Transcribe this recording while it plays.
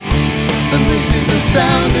this is the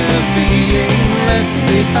sound of being left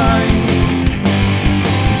behind.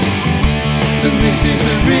 And this is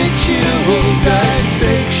the ritual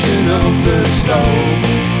dissection of the soul.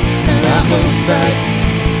 And I hope that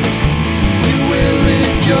you will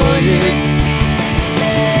enjoy it.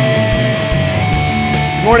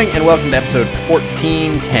 Good morning and welcome to episode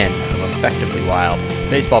 1410 of Effectively Wild,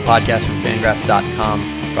 baseball podcast from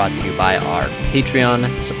Fangraphs.com, brought to you by our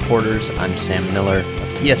Patreon supporters. I'm Sam Miller of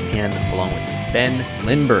ESPN, along with Ben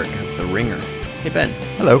Lindbergh of The Ringer. Hey, Ben.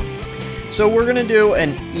 Hello. So we're going to do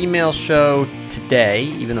an email show today,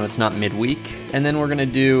 even though it's not midweek, and then we're going to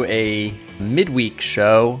do a midweek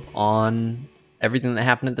show on everything that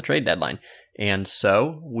happened at the trade deadline. And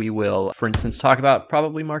so we will, for instance, talk about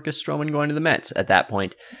probably Marcus Stroman going to the Mets at that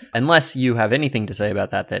point, unless you have anything to say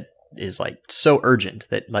about that is like so urgent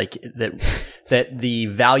that that the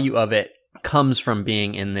value of it comes from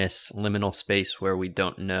being in this liminal space where we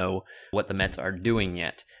don't know what the Mets are doing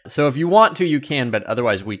yet. So if you want to, you can, but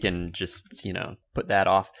otherwise we can just, put that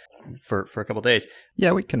off for a couple days.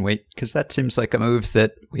 Yeah, we can wait, because that seems like a move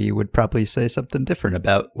that we would probably say something different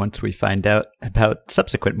about once we find out about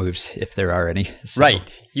subsequent moves, if there are any. So,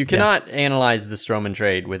 right. You cannot analyze the Stroman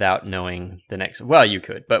trade without knowing the next... Well, you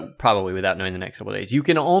could, but probably without knowing the next couple of days. You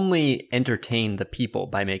can only entertain the people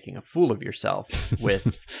by making a fool of yourself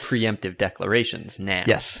with preemptive declarations now.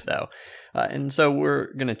 Yes. Though. And so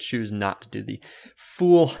we're going to choose not to do the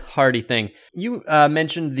foolhardy thing. You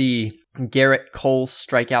mentioned the Garrett Cole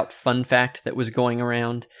strikeout fun fact that was going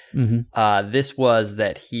around. Mm-hmm. This was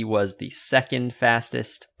that he was the second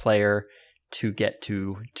fastest player to get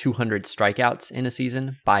to 200 strikeouts in a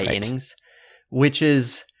season by innings, which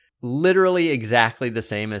is literally exactly the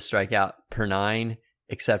same as strikeout per nine,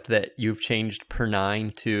 except that you've changed per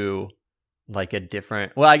nine to like a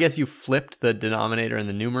different... Well, I guess you flipped the denominator and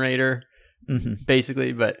the numerator,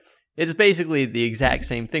 basically, but... It's basically the exact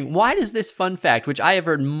same thing. Why does this fun fact, which I have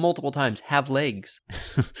heard multiple times, have legs?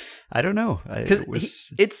 I don't know. Because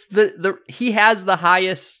he has the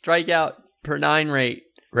highest strikeout per nine rate.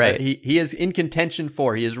 Right. He is in contention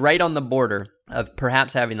for. He is right on the border of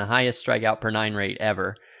perhaps having the highest strikeout per nine rate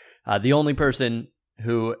ever. The only person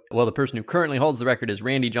the person who currently holds the record is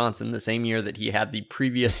Randy Johnson, the same year that he had the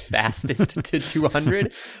previous fastest to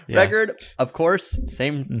 200 record. Of course,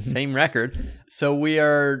 same record. So we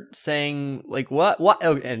are saying, like, what?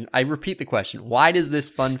 Oh, and I repeat the question. Why does this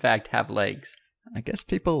fun fact have legs? I guess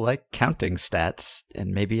people like counting stats, and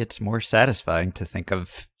maybe it's more satisfying to think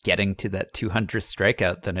of getting to that 200th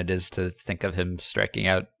strikeout than it is to think of him striking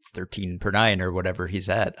out 13 per nine or whatever he's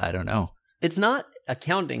at. I don't know. It's not a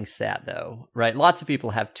counting stat, though, right? Lots of people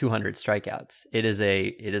have 200 strikeouts. It is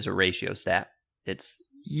a ratio stat. It's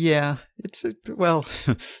a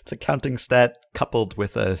counting stat coupled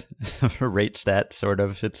with a rate stat, sort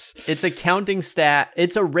of. It's a counting stat.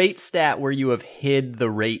 It's a rate stat where you have hid the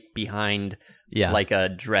rate behind like a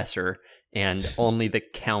dresser, and only the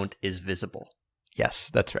count is visible. Yes,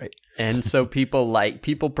 that's right. And so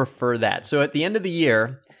people prefer that. So at the end of the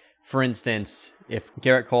year, for instance, if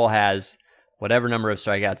Garrett Cole has whatever number of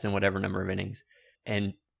strikeouts in whatever number of innings,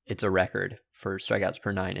 and it's a record for strikeouts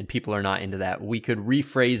per nine, and people are not into that, we could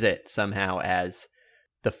rephrase it somehow as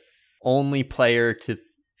the only player to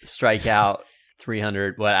strike out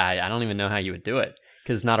 300. Well, I don't even know how you would do it,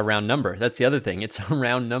 because it's not a round number. That's the other thing. It's a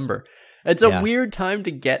round number. It's a weird time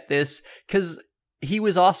to get this, because he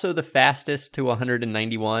was also the fastest to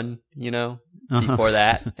 191, before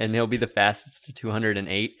that, and he'll be the fastest to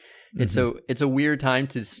 208. It's a weird time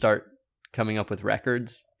to start coming up with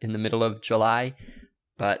records in the middle of July,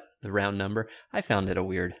 but the round number, I found it a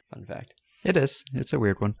weird fun fact. It is. It's a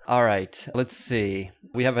weird one. All right, let's see.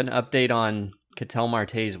 We have an update on Ketel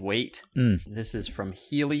Marte's weight. This is from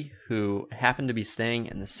Healy, who happened to be staying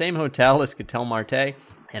in the same hotel as Ketel Marte,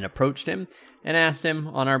 and approached him and asked him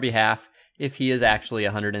on our behalf if he is actually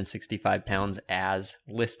 165 pounds as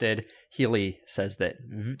listed. Healy says that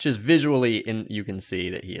just visually you can see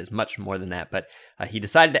that he is much more than that, but he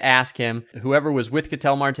decided to ask him. Whoever was with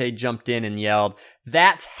Ketel Marte jumped in and yelled,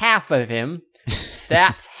 "That's half of him.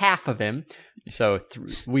 That's half of him." So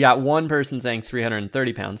we got one person saying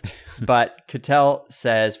 330 pounds, but Ketel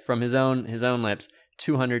says from his own lips,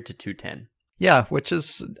 200 to 210. Yeah, which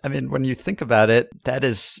is, I mean, when you think about it, that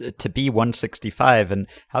is to be 165. And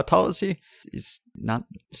how tall is he? He's not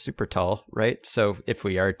super tall, right? So if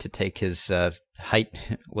we are to take his height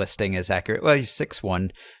listing as accurate, well, he's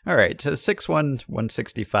 6'1". All right, so 6'1",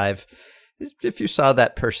 165. if you saw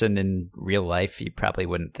that person in real life, you probably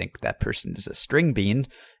wouldn't think that person is a string bean.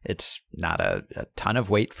 It's not a ton of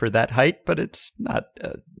weight for that height, but it's not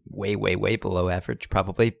way, way, way below average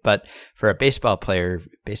probably. But for a baseball player,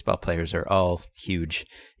 baseball players are all huge.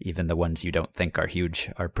 Even the ones you don't think are huge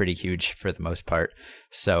are pretty huge for the most part.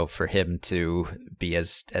 So for him to be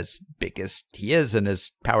as big as he is and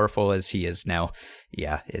as powerful as he is now,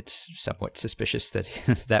 yeah, it's somewhat suspicious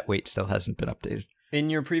that that weight still hasn't been updated. In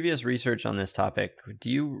your previous research on this topic, do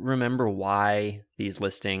you remember why these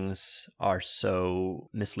listings are so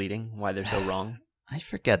misleading, why they're so wrong? I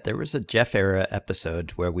forget. There was a Jeff Era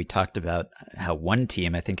episode where we talked about how one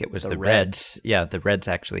team, I think it was the Reds. Yeah, the Reds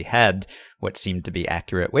actually had what seemed to be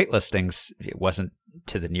accurate weight listings. It wasn't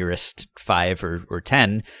to the nearest 5 or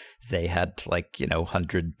 10. They had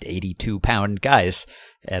 182-pound guys.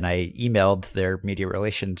 And I emailed their media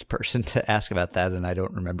relations person to ask about that, and I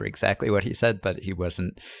don't remember exactly what he said, but he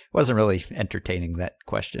wasn't really entertaining that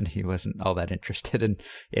question. He wasn't all that interested in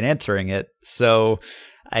answering it. So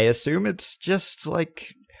I assume it's just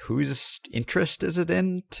whose interest is it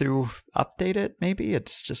in to update it? Maybe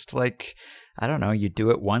it's just I don't know, you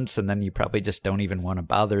do it once and then you probably just don't even want to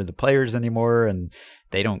bother the players anymore, and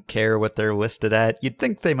they don't care what they're listed at. You'd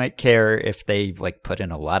think they might care if they put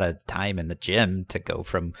in a lot of time in the gym to go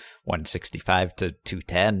from 165 to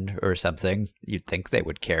 210 or something. You'd think they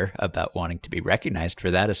would care about wanting to be recognized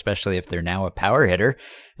for that, especially if they're now a power hitter,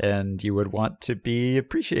 and you would want to be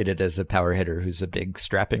appreciated as a power hitter who's a big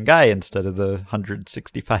strapping guy instead of the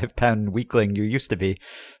 165-pound weakling you used to be.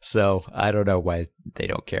 So I don't know why they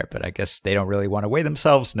don't care, but I guess they don't really want to weigh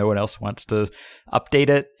themselves. No one else wants to update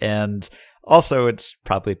it. And also, it's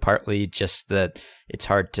probably partly just that it's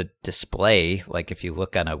hard to display. If you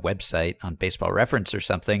look on a website on Baseball Reference or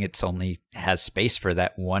something, it's only has space for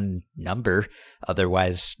that one number.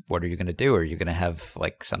 Otherwise, what are you going to do? Are you going to have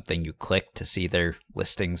something you click to see their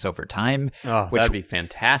listings over time? Oh, that'd be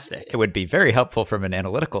fantastic. It would be very helpful from an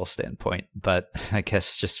analytical standpoint, but I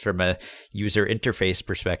guess just from a user interface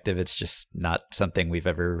perspective, it's just not something we've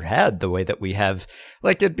ever had the way that we have.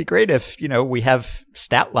 It'd be great if, we have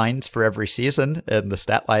stat lines for every season, and the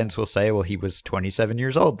stat lines will say, well, he was 27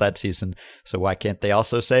 years old that season. So why can't they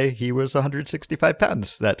also say he was 165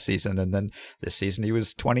 pounds that season? And then this season he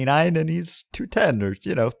was 29 and he's 210, or,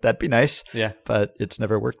 that'd be nice. Yeah. But it's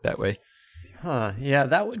never worked that way. Huh. Yeah,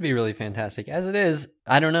 that would be really fantastic. As it is,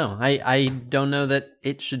 I don't know. I don't know that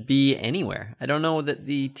it should be anywhere. I don't know that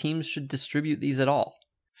the teams should distribute these at all.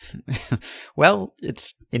 Well,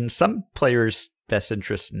 it's in some players' best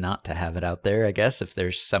interest not to have it out there, I guess. If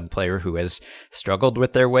there's some player who has struggled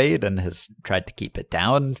with their weight and has tried to keep it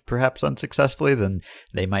down, perhaps unsuccessfully, then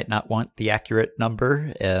they might not want the accurate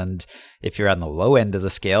number. And if you're on the low end of the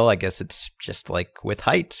scale, I guess it's just like with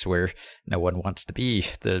heights, where no one wants to be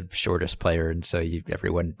the shortest player, and so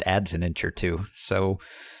everyone adds an inch or two. So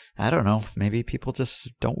I don't know. Maybe people just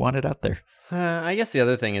don't want it out there. I guess the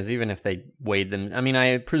other thing is, even if they weighed them,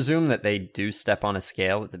 I presume that they do step on a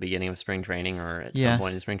scale at the beginning of spring training or at some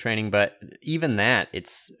point in spring training. But even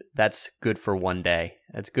that's good for one day.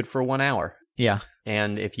 That's good for 1 hour. Yeah.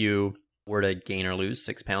 And if you were to gain or lose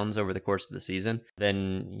 6 pounds over the course of the season,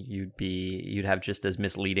 then you'd have just as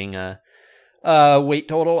misleading weight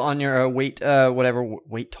total on your weight on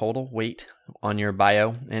your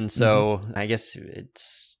bio. And so I guess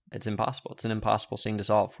it's impossible. It's an impossible thing to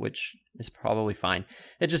solve, which is probably fine.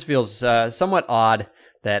 It just feels somewhat odd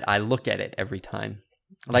that I look at it every time.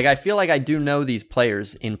 I feel like I do know these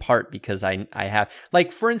players in part because I have,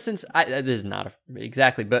 for instance, this is not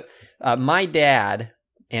exactly, but my dad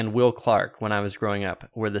and Will Clark, when I was growing up,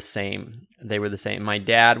 were the same. They were the same. My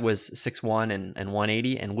dad was 6'1" and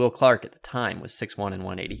 180, and Will Clark at the time was 6'1" and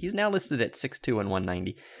 180. He's now listed at 6'2" and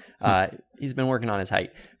 190. He's been working on his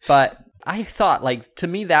height. But I thought, to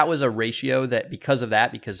me, that was a ratio that because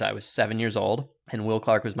I was 7 years old, and Will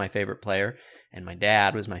Clark was my favorite player, and my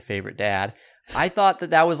dad was my favorite dad, I thought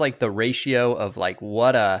that was the ratio of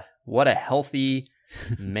what a healthy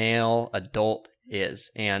male adult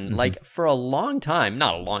is. And for a long time,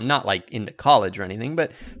 not into college or anything,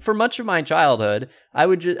 but for much of my childhood,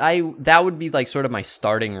 that would be sort of my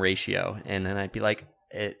starting ratio. And then I'd be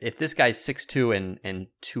if this guy's 6'2" and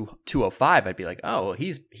 205, I'd be oh,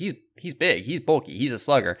 he's big, he's bulky, he's a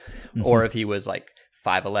slugger. Or if he was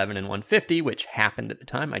 5'11" and 150, which happened at the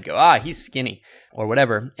time, I'd go, he's skinny or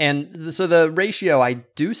whatever. And so the ratio, I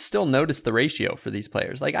do still notice the ratio for these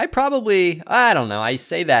players. I don't know. I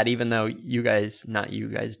say that even though not you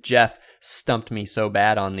guys, Jeff stumped me so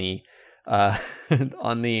bad on the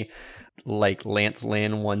like Lance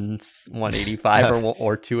Lynn 185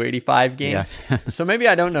 or 285 game. Yeah. So maybe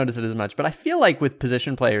I don't notice it as much, but I feel like with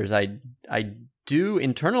position players, I do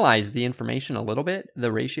internalize the information a little bit,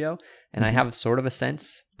 the ratio, and I have sort of a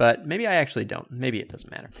sense, but maybe I actually don't. Maybe it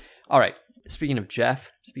doesn't matter. All right. Speaking of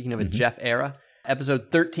a Jeff era, episode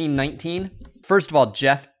 1319. First of all,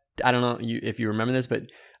 Jeff, I don't know if you remember this, but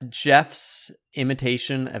Jeff's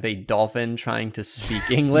imitation of a dolphin trying to speak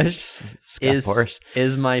English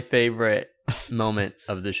is my favorite moment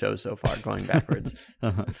of the show so far, going backwards.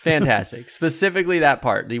 Fantastic. Specifically that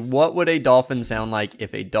part. What would a dolphin sound like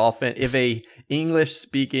if a English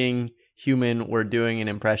speaking human were doing an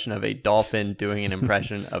impression of a dolphin doing an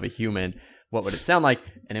impression of a human? What would it sound like?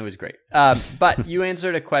 And it was great. But you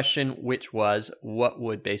answered a question, which was, what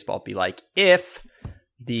would baseball be like if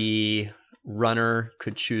the runner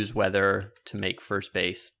could choose whether to make first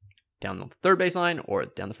base down the third base line or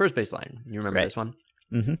down the first base line? You remember this one?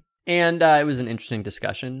 Mm-hmm. And it was an interesting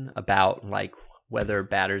discussion about like whether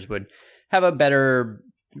batters would have a better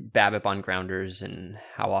BABIP on grounders and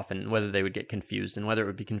how often, whether they would get confused and whether it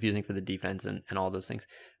would be confusing for the defense and all those things.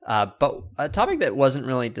 But a topic that wasn't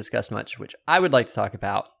really discussed much, which I would like to talk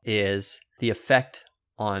about, is the effect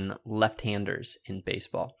on left-handers in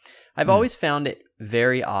baseball. I've always found it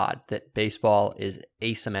very odd that baseball is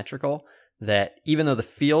asymmetrical, that even though the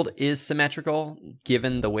field is symmetrical,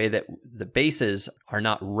 given the way that the bases are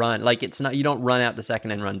not run, like it's not, you don't run out to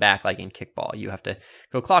second and run back like in kickball. You have to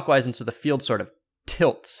go clockwise, and so the field sort of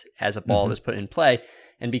tilts as a ball is put in play.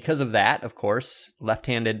 And because of that, of course,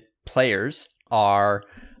 left-handed players are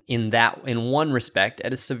in one respect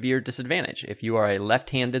at a severe disadvantage. If you are a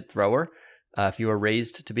left-handed thrower, if you are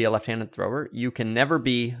raised to be a left-handed thrower, you can never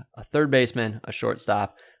be a third baseman, a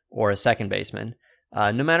shortstop, or a second baseman,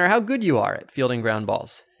 no matter how good you are at fielding ground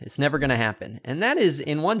balls. It's never going to happen. And that is,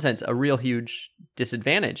 in one sense, a real huge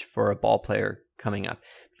disadvantage for a ball player coming up,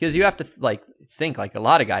 because you have to think like a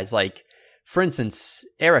lot of guys. Like, for instance,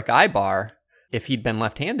 Eric Ibar, if he'd been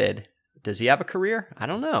left-handed, does he have a career? I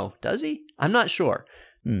don't know. Does he? I'm not sure.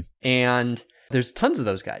 And there's tons of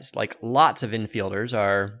those guys. Like, lots of infielders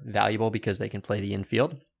are valuable because they can play the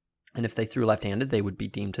infield. And if they threw left-handed, they would be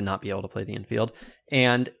deemed to not be able to play the infield.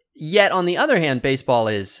 And yet, on the other hand, baseball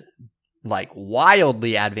is like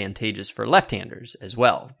wildly advantageous for left-handers as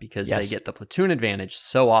well, because they get the platoon advantage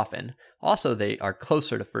so often. Also, they are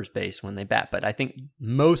closer to first base when they bat, but I think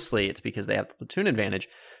mostly it's because they have the platoon advantage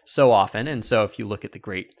so often. And so if you look at the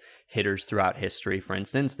great hitters throughout history, for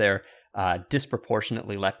instance, they're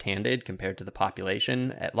disproportionately left-handed compared to the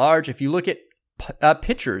population at large. If you look at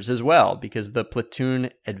pitchers as well, because the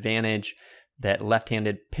platoon advantage that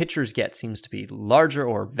left-handed pitchers get seems to be larger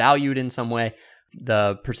or valued in some way.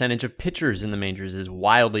 The percentage of pitchers in the majors is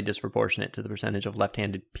wildly disproportionate to the percentage of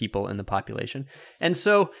left-handed people in the population. And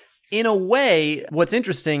so, in a way, what's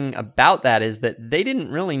interesting about that is that they didn't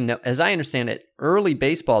really know, as I understand it, early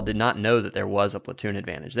baseball did not know that there was a platoon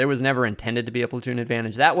advantage. There was never intended to be a platoon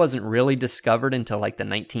advantage. That wasn't really discovered until like the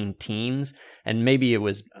 19-teens, and maybe it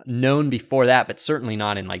was known before that, but certainly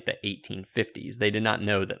not in like the 1850s. They did not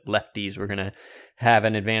know that lefties were going to have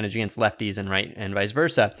an advantage against lefties and right and vice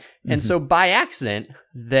versa. And so by accident,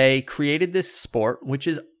 they created this sport, which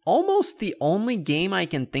is almost the only game I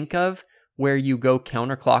can think of where you go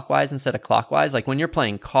counterclockwise instead of clockwise. Like when you're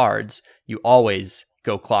playing cards, you always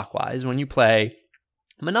go clockwise. When you play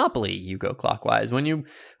Monopoly, you go clockwise. When you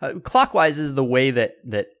clockwise is the way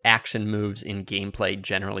that action moves in gameplay,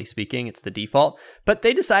 generally speaking. It's the default. But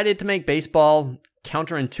they decided to make baseball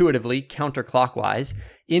counterintuitively counterclockwise.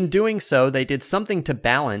 In doing so, they did something to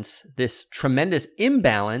balance this tremendous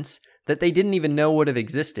imbalance that they didn't even know would have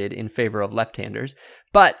existed in favor of left-handers.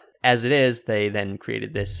 But as it is, they then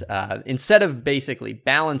created this, instead of basically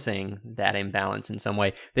balancing that imbalance in some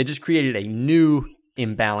way, they just created a new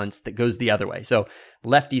imbalance that goes the other way. So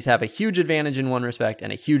lefties have a huge advantage in one respect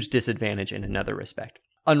and a huge disadvantage in another respect.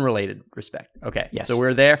 Unrelated respect. Okay, so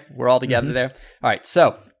we're there. We're all together there. All right,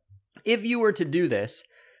 so if you were to do this,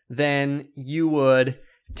 then you would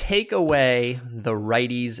take away the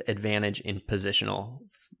righty's advantage in positional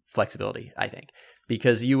flexibility, I think,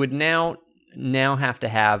 because you would now have to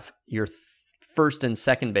have your first and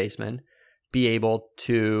second baseman be able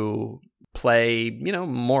to play,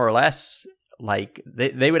 more or less like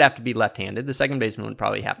they would have to be left-handed. The second baseman would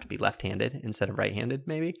probably have to be left-handed instead of right-handed,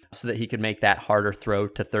 maybe, so that he could make that harder throw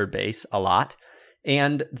to third base a lot.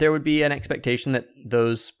 And there would be an expectation that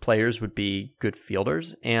those players would be good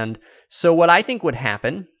fielders. And so what I think would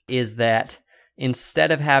happen is that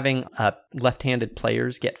instead of having left-handed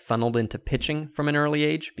players get funneled into pitching from an early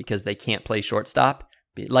age because they can't play shortstop,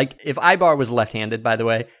 Like if Ibar was left-handed, by the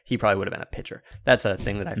way, he probably would have been a pitcher. That's a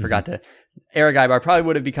thing that I forgot to. Eric Ibar probably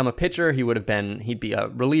would have become a pitcher. He'd be a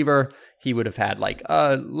reliever. He would have had like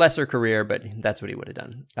a lesser career, but that's what he would have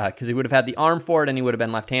done because he would have had the arm for it, and he would have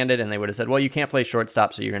been left-handed, and they would have said, well, you can't play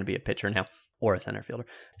shortstop, so you're going to be a pitcher now or a center fielder.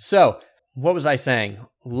 So what was I saying?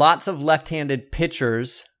 Lots of left-handed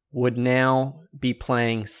pitchers would now be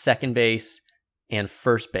playing second base and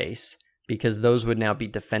first base, because those would now be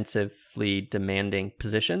defensively demanding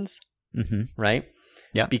positions, right?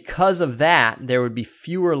 Yeah. Because of that, there would be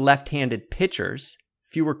fewer left-handed pitchers,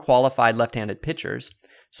 fewer qualified left-handed pitchers.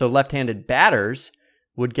 So left-handed batters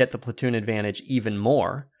would get the platoon advantage even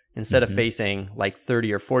more. Instead of facing like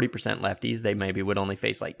 30 or 40% lefties, they maybe would only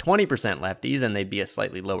face like 20% lefties, and they'd be a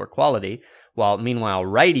slightly lower quality. While meanwhile,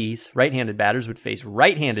 right-handed batters would face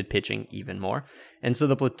right-handed pitching even more. And so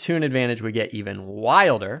the platoon advantage would get even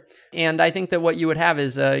wilder. And I think that what you would have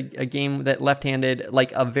is a game that left-handed,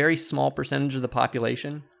 like a very small percentage of the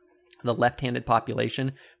population, the left-handed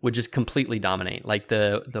population, would just completely dominate. Like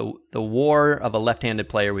the war of a left-handed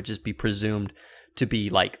player would just be presumed to be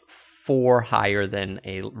like 4 higher than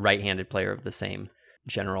a right-handed player of the same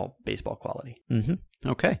general baseball quality.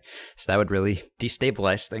 Okay. So that would really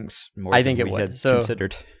destabilize things more I think than it we would. had So,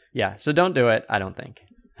 considered. Yeah, so don't do it, I don't think.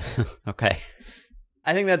 Okay.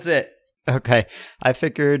 I think that's it. Okay. I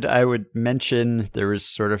figured I would mention there was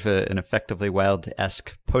sort of an Effectively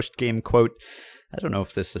Wild-esque post-game quote. I don't know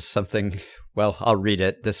if this is something, well, I'll read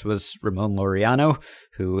it. This was Ramon Laureano,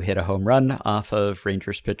 who hit a home run off of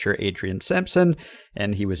Rangers pitcher Adrian Sampson,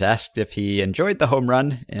 and he was asked if he enjoyed the home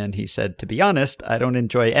run, and he said, to be honest, I don't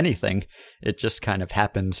enjoy anything. It just kind of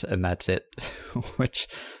happens, and that's it. Which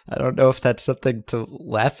I don't know if that's something to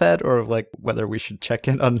laugh at, or like whether we should check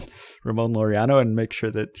in on Ramon Laureano and make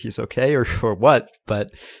sure that he's okay, or what,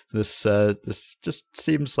 but this just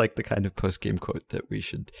seems like the kind of post-game quote that we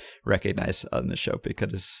should recognize on the show,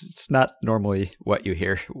 because it's not normally what you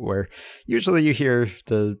hear, where usually you hear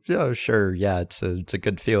it's a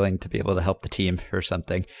good feeling to be able to help the team or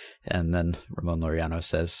something, and then Ramon Laureano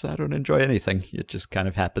says, I don't enjoy anything, it just kind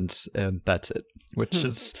of happens, and that's it, which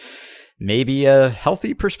is maybe a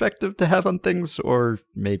healthy perspective to have on things, or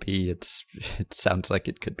maybe it sounds like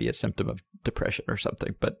it could be a symptom of depression or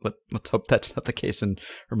something, but let's hope that's not the case in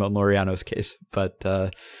Ramon Laureano's case, but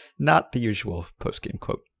not the usual post-game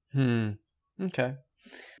quote. Okay.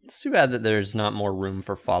 It's too bad that there's not more room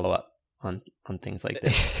for follow-up on things like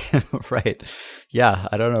this. Right. Yeah.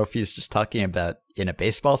 I don't know if he's just talking about in a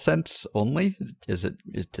baseball sense only. Does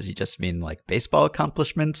he just mean like baseball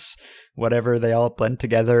accomplishments, whatever, they all blend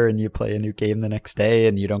together and you play a new game the next day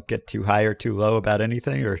and you don't get too high or too low about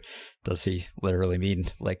anything? Or does he literally mean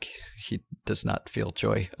like he does not feel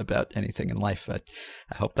joy about anything in life?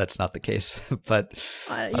 I hope that's not the case. But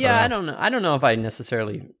I don't know. I don't know if I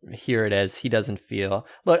necessarily hear it as he doesn't feel.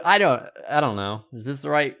 Look, I don't know. Is this the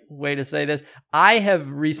right way to say this? I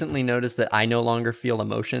have recently noticed that I no longer feel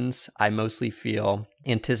emotions. I mostly feel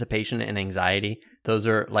anticipation and anxiety. Those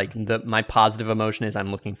are like my positive emotion is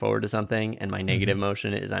I'm looking forward to something, and my negative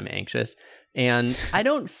emotion is I'm anxious. And I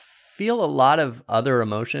don't feel a lot of other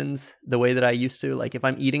emotions the way that I used to. Like if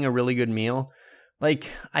I'm eating a really good meal,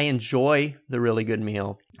 like I enjoy the really good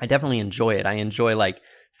meal. I definitely enjoy it. I enjoy like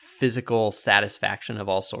physical satisfaction of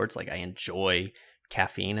all sorts. Like I enjoy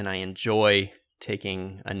caffeine, and I enjoy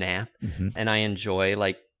taking a nap, and I enjoy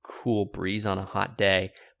like cool breeze on a hot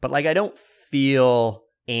day. But like I don't feel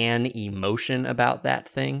an emotion about that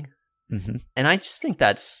thing. And I just think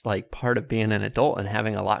that's like part of being an adult and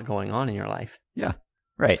having a lot going on in your life. Yeah.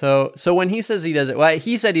 Right. So when he says he does it, well,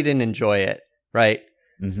 he said he didn't enjoy it, right?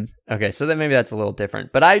 Okay, so then maybe that's a little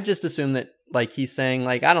different. But I just assume that like he's saying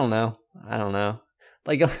like, I don't know.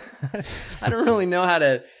 Like I don't really know how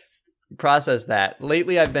to process that.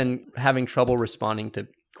 Lately I've been having trouble responding to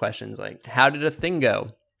questions like, how did a thing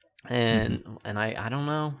go? And I don't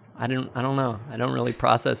know. I don't know. I don't really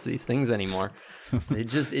process these things anymore.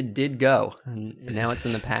 It did go, and now it's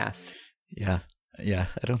in the past. Yeah.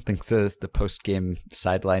 I don't think the post-game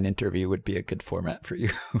sideline interview would be a good format for you.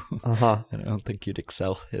 I don't think you'd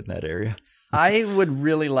excel in that area. I would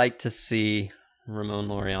really like to see Ramon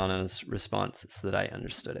Laureano's response so that I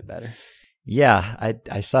understood it better. Yeah,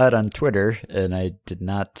 I saw it on Twitter, and I did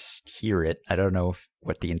not hear it. I don't know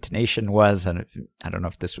what the intonation was, and I don't know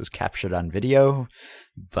if this was captured on video,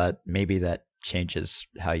 but maybe that changes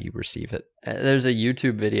how you receive it. There's a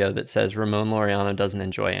YouTube video that says Ramon Laureano doesn't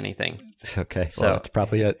enjoy anything. Okay, so well, that's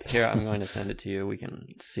probably it. Here, I'm going to send it to you. We can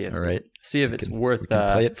see it. All right. See if it's worth... We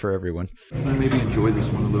can play it for everyone. I maybe enjoy this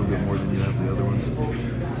one a little bit more than you have the other ones.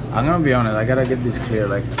 I'm gonna be honest. I gotta get this clear.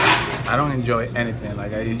 Like, I don't enjoy anything.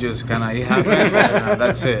 Like, it just kind of, it happens, and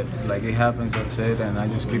that's it. Like, it happens, that's it, and I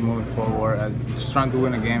just keep moving forward. I'm just trying to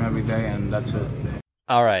win a game every day, and that's it.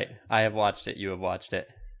 All right. I have watched it. You have watched it.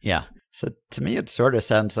 Yeah. So to me, it sort of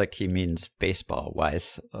sounds like he means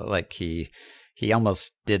baseball-wise. Like he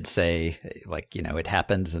almost did say, like, you know, it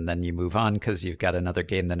happens and then you move on because you've got another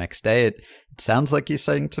game the next day. It sounds like he's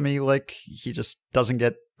saying to me, like, he just doesn't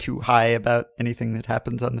get too high about anything that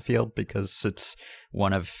happens on the field because it's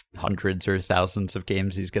one of hundreds or thousands of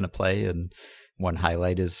games he's going to play, and one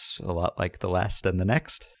highlight is a lot like the last and the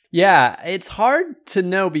next. Yeah, it's hard to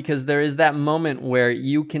know because there is that moment where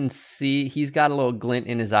you can see he's got a little glint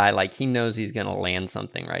in his eye, like he knows he's going to land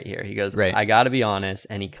something right here. He goes, right. I got to be honest,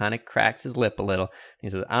 and he kind of cracks his lip a little. He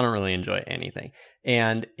says, I don't really enjoy anything.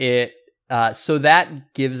 And so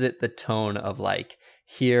that gives it the tone of like,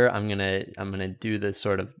 here I'm gonna do this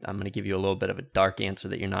sort of, I'm gonna give you a little bit of a dark answer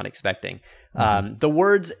that you're not expecting. Mm-hmm. The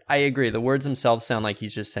words, I agree. The words themselves sound like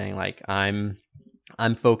he's just saying like, I'm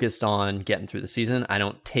focused on getting through the season. I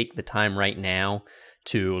don't take the time right now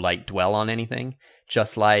to like dwell on anything.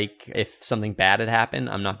 Just like if something bad had happened,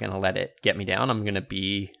 I'm not going to let it get me down. I'm going to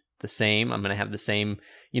be the same. I'm going to have the same,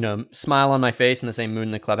 smile on my face and the same mood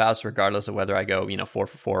in the clubhouse, regardless of whether I go, 4 for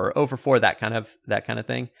 4 or 0 for 4, that kind of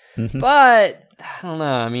thing. Mm-hmm. But I don't know.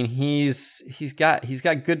 I mean, he's got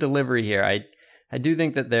good delivery here. I do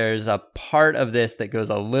think that there's a part of this that goes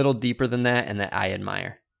a little deeper than that, and that I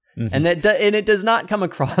admire. Mm-hmm. And it does not come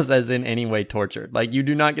across as in any way tortured. Like, you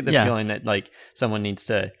do not get the feeling that like someone needs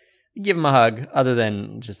to give him a hug, other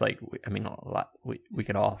than just like, we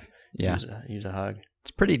could all use a hug.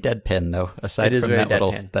 It's pretty deadpan though. Aside from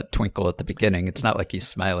that twinkle at the beginning, it's not like he's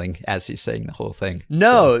smiling as he's saying the whole thing.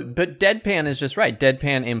 No, but deadpan is just right.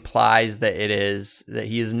 Deadpan implies that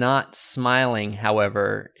he is not smiling.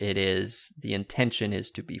 However, the intention is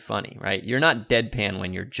to be funny, right? You're not deadpan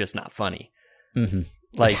when you're just not funny. Mm-hmm.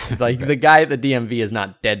 Like the guy at the DMV is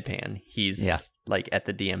not deadpan. He's like at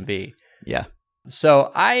the DMV. Yeah.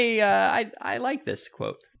 So I like this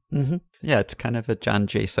quote. Mm-hmm. Yeah, it's kind of a John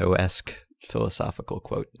Jaso-esque philosophical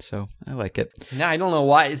quote. So I like it. Now I don't know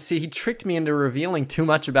why. See, he tricked me into revealing too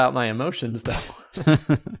much about my emotions, though.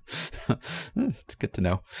 It's good to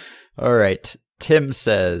know. All right. Tim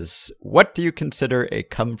says, what do you consider a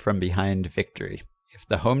come-from-behind victory? If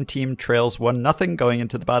the home team trails 1-0 going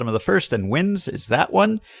into the bottom of the first and wins, is that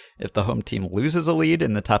one? If the home team loses a lead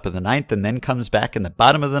in the top of the ninth and then comes back in the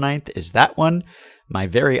bottom of the ninth, is that one? My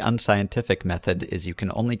very unscientific method is you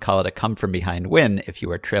can only call it a come-from-behind win if you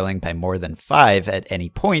are trailing by more than 5 at any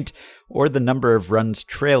point, or the number of runs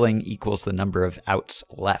trailing equals the number of outs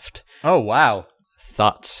left. Oh, wow.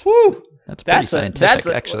 Thoughts? Woo! That's pretty scientific,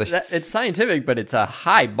 actually. It's scientific, but it's a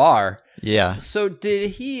high bar. Yeah. So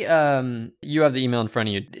did he, you have the email in front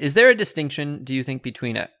of you. Is there a distinction, do you think,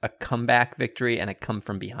 between a comeback victory and a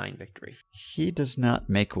come-from-behind victory? He does not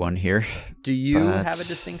make one here. Do you have a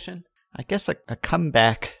distinction? I guess a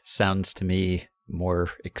comeback sounds to me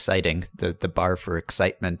more exciting. The bar for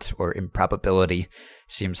excitement or improbability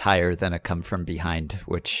seems higher than a come-from-behind,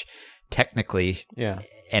 which technically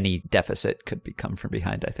any deficit could be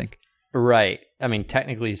come-from-behind, I think. Right. I mean,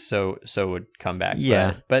 technically, so would come back.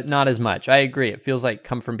 Yeah. But not as much. I agree. It feels like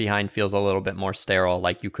come from behind feels a little bit more sterile.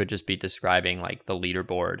 Like you could just be describing like the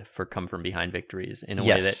leaderboard for come from behind victories in a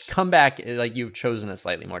way that comeback, like you've chosen a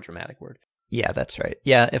slightly more dramatic word. Yeah, that's right.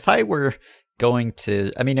 Yeah. If I were going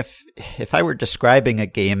to, I mean, if I were describing a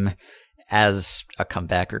game as a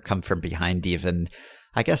comeback or come from behind even,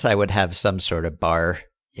 I guess I would have some sort of bar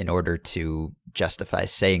in order to justify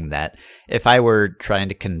saying that. If I were trying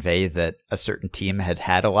to convey that a certain team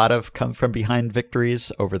had a lot of come-from-behind victories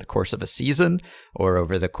over the course of a season or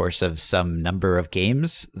over the course of some number of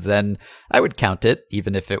games, then I would count it,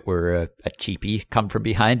 even if it were a cheapy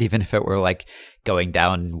come-from-behind, even if it were like going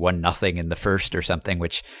down 1-0 in the first or something,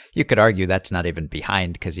 which you could argue that's not even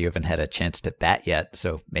behind because you haven't had a chance to bat yet,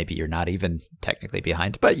 so maybe you're not even technically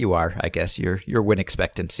behind, but you are, I guess. Your win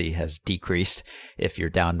expectancy has decreased if you're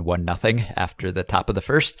down 1-0 after the top of the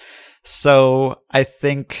first. So I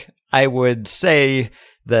think I would say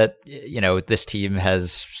that, this team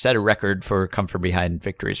has set a record for come from behind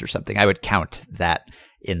victories or something. I would count that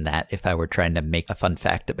in that if I were trying to make a fun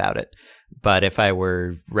fact about it. But if I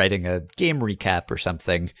were writing a game recap or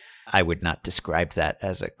something, I would not describe that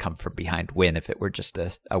as a come from behind win. If it were just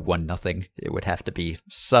a 1-0, it would have to be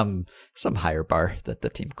some higher bar that the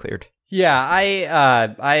team cleared. Yeah,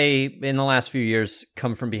 I in the last few years,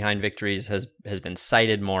 come from behind victories has been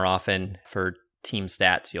cited more often for team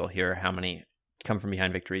stats. You'll hear how many come from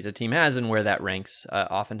behind victories a team has and where that ranks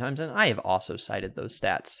oftentimes. And I have also cited those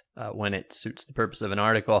stats when it suits the purpose of an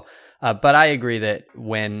article. But I agree that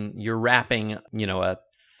when you're wrapping, a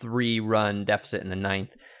 3-run deficit in the 9th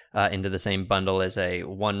into the same bundle as a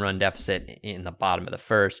 1-run deficit in the bottom of the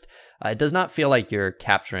 1st, it does not feel like you're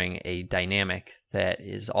capturing a dynamic that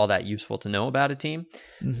is all that useful to know about a team.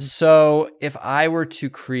 Mm-hmm. So if I were to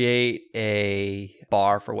create a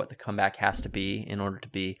bar for what the comeback has to be in order to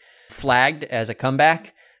be flagged as a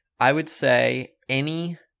comeback, I would say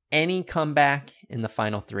any comeback in the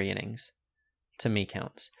final 3 innings to me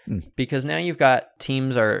counts. Because now you've got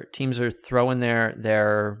teams are throwing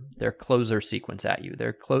their closer sequence at you.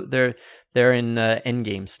 They're in the end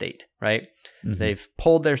game state, right? Mm-hmm. They've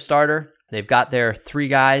pulled their starter. They've got their 3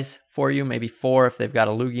 guys for you, maybe 4 if they've got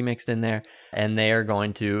a loogie mixed in there, and they are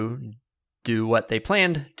going to do what they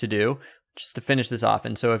planned to do just to finish this off.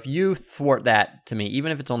 And so if you thwart that, to me,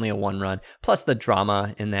 even if it's only a 1-run, plus the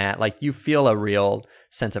drama in that, like, you feel a real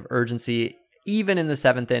sense of urgency, even in the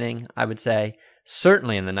 7th inning, I would say,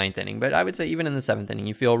 certainly in the 9th inning, but I would say even in the 7th inning,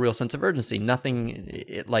 you feel a real sense of urgency.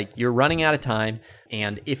 Like you're running out of time.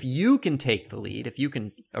 And if you can take the lead, if you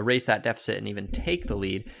can erase that deficit and even take the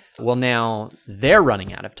lead, well, now they're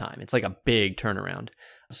running out of time. It's like a big turnaround.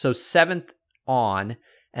 So 7th on,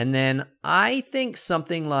 and then I think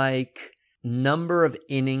something like number of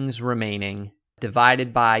innings remaining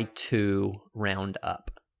divided by 2 round up.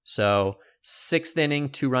 So 6th inning,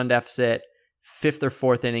 2-run deficit. 5th or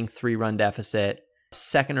 4th inning, 3-run deficit.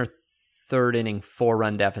 2nd or 3rd inning,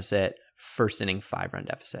 4-run deficit. 1st inning, 5-run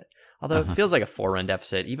deficit. Although it feels like a 4-run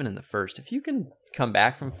deficit, even in the 1st. If you can come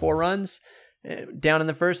back from 4 runs down in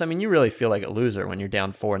the 1st, I mean, you really feel like a loser when you're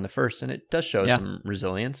down 4 in the 1st. And it does show some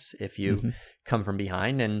resilience if you come from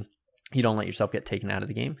behind and you don't let yourself get taken out of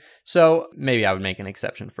the game. So maybe I would make an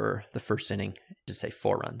exception for the 1st inning, just say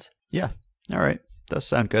 4 runs. Yeah. All right. Those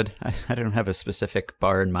sound good. I don't have a specific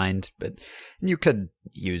bar in mind, but you could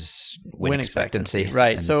use win expectancy.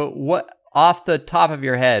 Right. So what, off the top of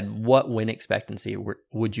your head, what win expectancy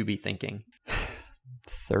would you be thinking?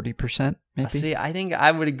 30%, maybe? See, I think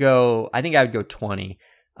I would go 20.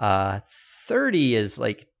 30 is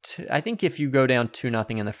like, I think if you go down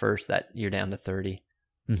 2-0 in the 1st, that you're down to 30.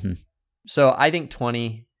 Mm-hmm. So I think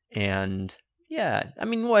 20 and... Yeah, I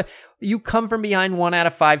mean, what, you come from behind 1 out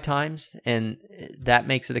of 5 times, and that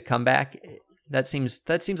makes it a comeback. That seems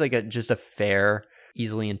like just a fair,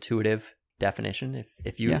 easily intuitive definition. If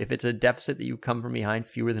it's a deficit that you come from behind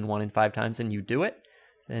fewer than 1 in 5 times, and you do it,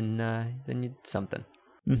 then you something.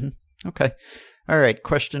 Mm-hmm. Okay, all right.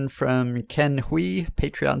 Question from Ken Hui,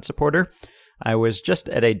 Patreon supporter. I was just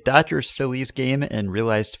at a Dodgers-Phillies game and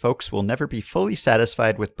realized folks will never be fully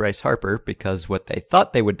satisfied with Bryce Harper because what they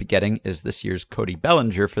thought they would be getting is this year's Cody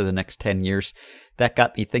Bellinger for the next 10 years. That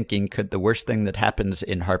got me thinking, could the worst thing that happens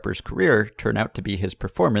in Harper's career turn out to be his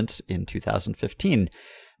performance in 2015?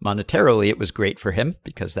 Monetarily, it was great for him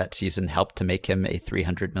because that season helped to make him a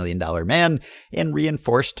 $300 million man and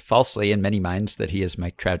reinforced falsely in many minds that he is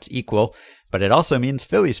Mike Trout's equal. But it also means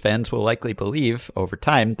Phillies fans will likely believe over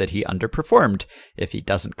time that he underperformed if he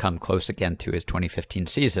doesn't come close again to his 2015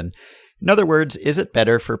 season. In other words, is it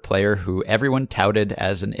better for a player who everyone touted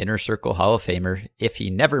as an inner circle Hall of Famer if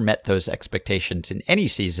he never met those expectations in any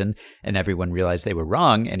season and everyone realized they were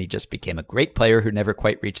wrong and he just became a great player who never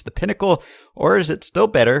quite reached the pinnacle? Or is it still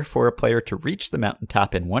better for a player to reach the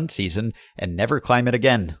mountaintop in one season and never climb it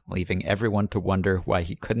again, leaving everyone to wonder why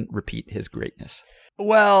he couldn't repeat his greatness?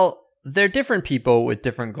 Well, they're different people with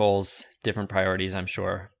different goals, different priorities, I'm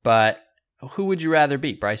sure. But who would you rather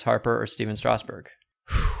be, Bryce Harper or Steven Strasburg?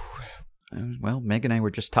 Well, Meg and I were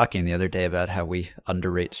just talking the other day about how we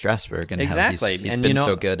underrate Strasburg and how he's been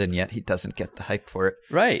so good, and yet he doesn't get the hype for it.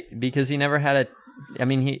 Right, because he never had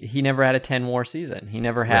he never had a 10-WAR season. He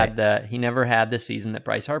never had the season that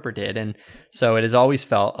Bryce Harper did, and so it has always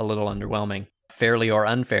felt a little underwhelming, fairly or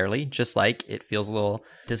unfairly. Just like it feels a little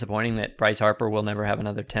disappointing that Bryce Harper will never have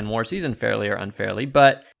another 10-WAR season, fairly or unfairly.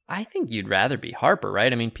 But I think you'd rather be Harper,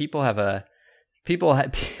 right? I mean, people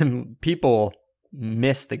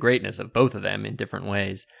miss the greatness of both of them in different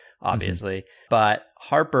ways, obviously. But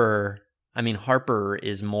Harper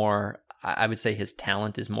is more, I would say his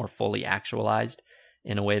talent is more fully actualized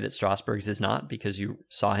in a way that Strasburg's is not, because you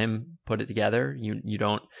saw him put it together. You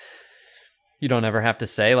don't ever have to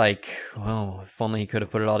say like, well, if only he could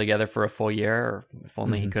have put it all together for a full year, or if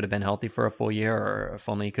only he could have been healthy for a full year, or if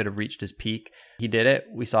only he could have reached his peak. He did it.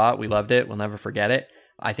 We saw it. We loved it. We'll never forget it.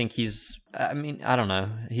 I think I don't know.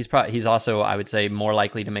 He's also, I would say, more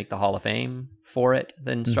likely to make the Hall of Fame for it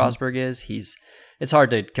than Strasburg is. It's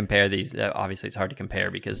hard to compare these. Obviously, it's hard to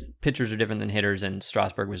compare because pitchers are different than hitters, and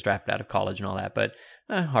Strasburg was drafted out of college and all that. But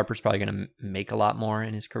Harper's probably going to make a lot more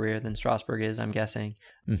in his career than Strasburg is, I'm guessing.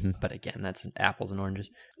 But again, that's apples and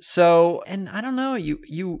oranges. So, and I don't know.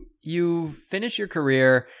 You finish your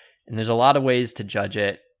career, and there's a lot of ways to judge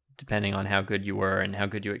it, depending on how good you were and how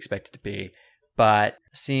good you expect it to be. But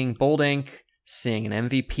seeing Bold Ink, seeing an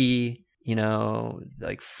MVP,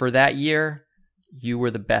 like for that year, you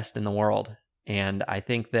were the best in the world. And I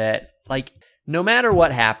think that, like, no matter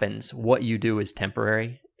what happens, what you do is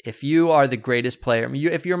temporary. If you are the greatest player,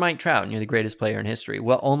 if you're Mike Trout and you're the greatest player in history,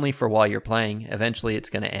 well, only for while you're playing. Eventually,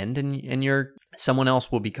 it's going to end, and someone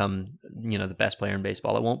else will become, the best player in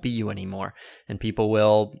baseball. It won't be you anymore, and people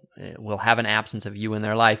will have an absence of you in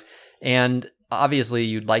their life. And obviously,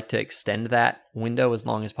 you'd like to extend that window as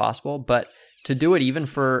long as possible, but to do it even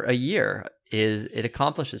for a year it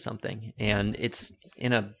accomplishes something, and it's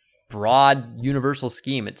in a broad universal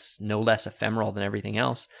scheme. It's no less ephemeral than everything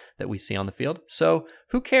else that we see on the field. So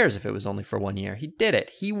who cares if it was only for 1 year? He did it.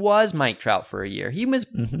 He was Mike Trout for a year. He was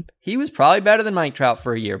probably better than Mike Trout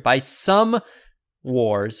for a year. By some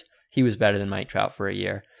wars, he was better than Mike Trout for a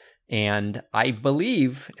year. And I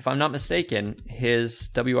believe, if I'm not mistaken, his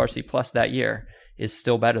WRC plus that year is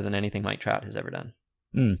still better than anything Mike Trout has ever done.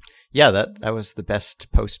 Yeah, that was the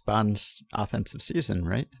best post-Bonds offensive season,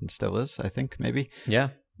 right? And still is, I think, maybe. Yeah.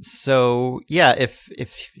 So, yeah, if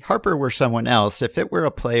Harper were someone else, if it were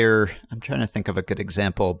a player, I'm trying to think of a good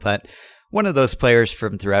example, but one of those players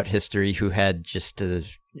from throughout history who had just an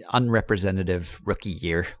unrepresentative rookie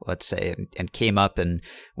year, let's say, and came up and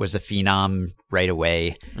was a phenom right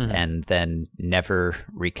away and then never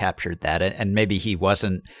recaptured that. And maybe he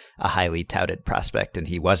wasn't a highly touted prospect and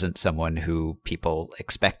he wasn't someone who people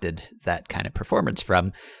expected that kind of performance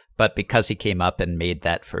from. But because he came up and made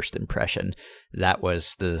that first impression, that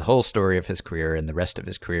was the whole story of his career. And the rest of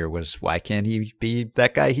his career was, why can't he be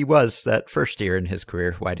that guy he was that first year in his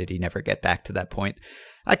career? Why did he never get back to that point?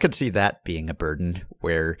 I could see that being a burden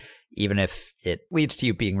where even if it leads to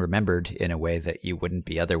you being remembered in a way that you wouldn't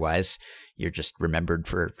be otherwise, you're just remembered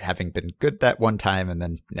for having been good that one time and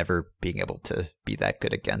then never being able to be that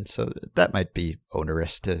good again. So that might be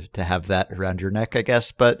onerous to have that around your neck, I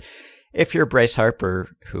guess. But if you're Bryce Harper,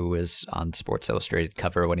 who was on Sports Illustrated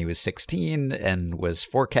cover when he was 16 and was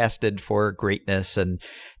forecasted for greatness and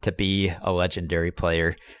to be a legendary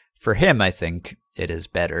player, for him, I think it is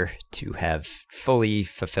better to have fully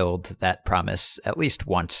fulfilled that promise at least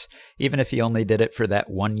once, even if he only did it for that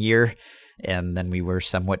 1 year. And then we were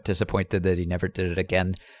somewhat disappointed that he never did it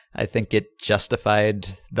again. I think it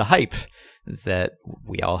justified the hype that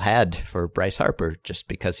we all had for Bryce Harper just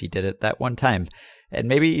because he did it that one time. And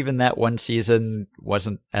maybe even that one season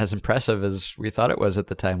wasn't as impressive as we thought it was at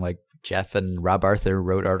the time. Like Jeff and Rob Arthur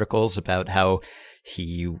wrote articles about how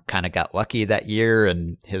he kind of got lucky that year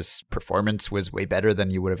and his performance was way better than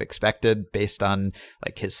you would have expected based on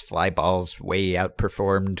like his fly balls way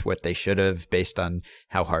outperformed what they should have based on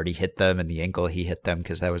how hard he hit them and the angle he hit them,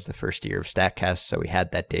 because that was the first year of StatCast, so we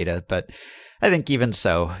had that data. But I think even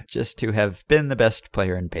so, just to have been the best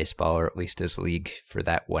player in baseball, or at least his league, for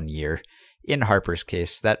that 1 year, in Harper's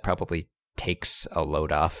case, that probably takes a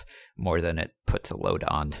load off more than it puts a load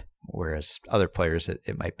on, whereas other players,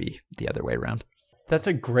 it might be the other way around. That's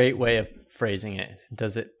a great way of phrasing it.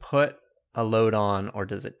 Does it put a load on or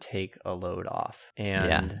does it take a load off?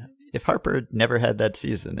 And yeah. If Harper never had that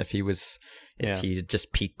season, if he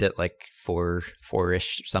just peaked at like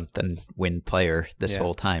four-ish something win player this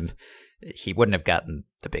whole time, he wouldn't have gotten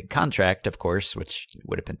the big contract, of course, which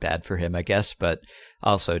would have been bad for him, I guess. But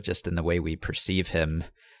also just in the way we perceive him,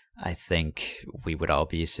 I think we would all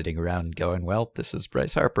be sitting around going, well, this is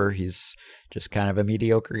Bryce Harper. He's just kind of a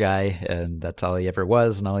mediocre guy, and that's all he ever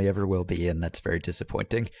was and all he ever will be, and that's very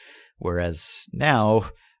disappointing. Whereas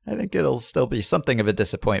now, I think it'll still be something of a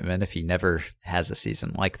disappointment if he never has a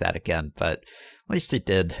season like that again. But at least he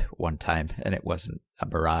did one time, and it wasn't a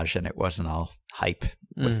mirage, and it wasn't all hype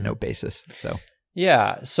with no basis. So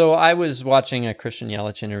yeah, so I was watching a Christian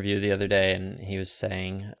Yelich interview the other day, and he was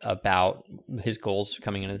saying about his goals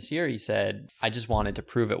coming into this year. He said, I just wanted to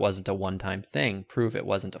prove it wasn't a one-time thing, prove it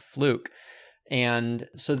wasn't a fluke. And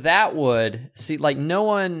so that would, see, like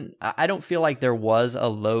I don't feel like there was a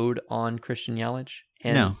load on Christian Yelich.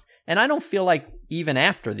 No. And I don't feel like even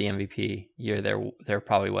after the MVP year there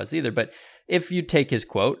probably was either. But if you take his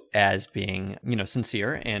quote as being,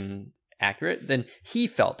 sincere and accurate, then he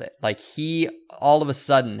felt it. Like he all of a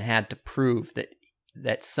sudden had to prove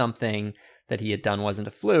that something that he had done wasn't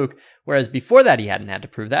a fluke. Whereas before that, he hadn't had to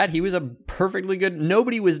prove that. He was a perfectly good.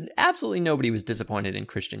 Absolutely nobody was disappointed in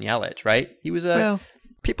Christian Yelich, right? He was Well,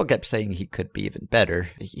 people kept saying he could be even better.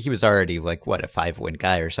 He was already a 5-win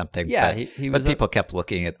guy or something. Yeah, but, he was. But people kept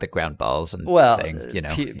looking at the ground balls and saying,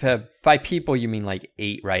 by people you mean like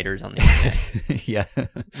 8 writers on the internet. yeah,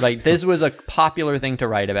 like this was a popular thing to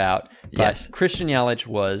write about. But yes. Christian Yelich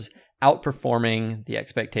was outperforming the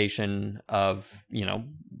expectation of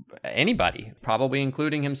anybody, probably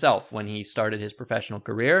including himself, when he started his professional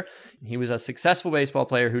career. He was a successful baseball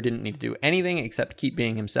player who didn't need to do anything except keep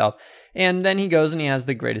being himself. And then he goes and he has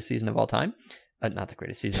the greatest season of all time. Not the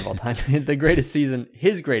greatest season of all time, his greatest season.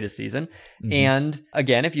 Mm-hmm. And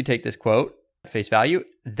again, if you take this quote at face value,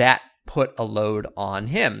 that put a load on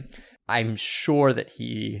him. I'm sure that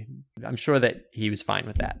he was fine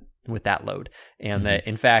with that load. And that,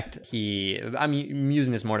 in fact, I'm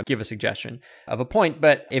using this more to give a suggestion of a point,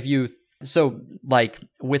 but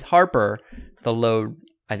with Harper, the load,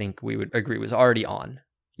 I think we would agree, was already on.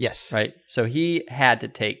 Yes. Right? So he had to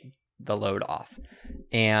take the load off.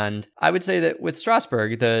 And I would say that with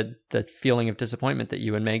Strasburg, the feeling of disappointment that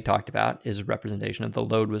you and Meg talked about is a representation of the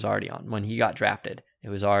load was already on. When he got drafted,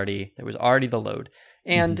 there was already the load.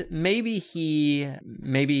 And maybe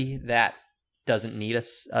that doesn't need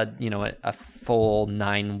a full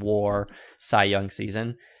 9-WAR Cy Young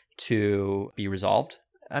season to be resolved.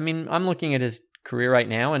 I mean, I'm looking at his career right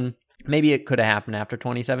now, and maybe it could have happened after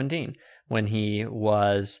 2017 when he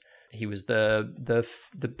was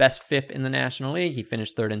the best FIP in the National League. He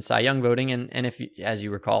finished 3rd in Cy Young voting, and if as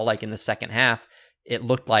you recall, like in the second half, it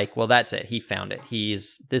looked like, well, that's it. He found it.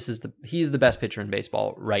 He's the best pitcher in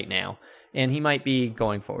baseball right now, and he might be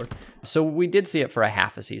going forward. So we did see it for a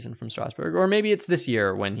half a season from Strasburg, or maybe it's this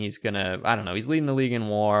year when he's gonna, I don't know, he's leading the league in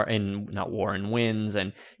in wins,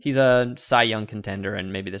 and he's a Cy Young contender,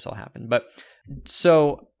 and maybe this will happen. But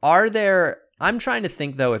so I'm trying to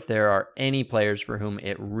think though if there are any players for whom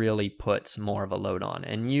it really puts more of a load on,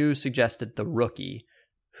 and you suggested the rookie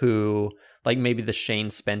who, like maybe the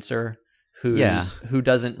Shane Spencer, who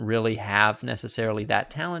doesn't really have necessarily that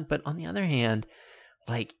talent. But on the other hand,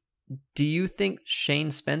 like, do you think Shane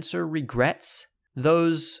Spencer regrets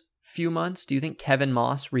those few months? Do you think Kevin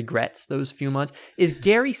Moss regrets those few months? Is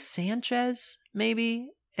Gary Sanchez maybe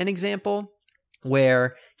an example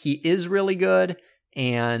where he is really good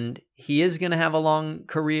and he is going to have a long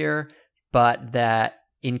career, but that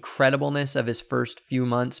incredibleness of his first few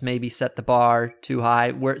months maybe set the bar too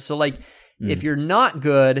high? If you're not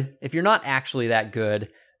good, if you're not actually that good,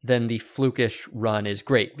 then the flukish run is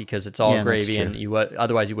great because it's all gravy, and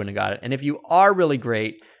otherwise you wouldn't have got it. And if you are really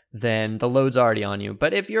great, then the load's already on you.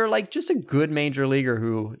 But if you're like just a good major leaguer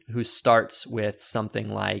who starts with something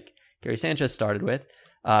like Gary Sanchez started with,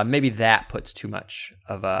 maybe that puts too much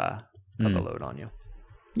of a load on you.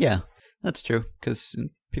 Yeah, that's true, because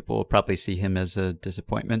people will probably see him as a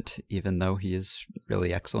disappointment, even though he is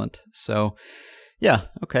really excellent. So, yeah,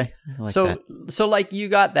 okay. I like that. So like you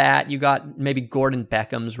got that. You got maybe Gordon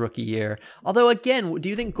Beckham's rookie year. Although, again, do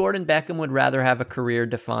you think Gordon Beckham would rather have a career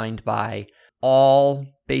defined by all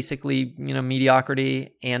basically,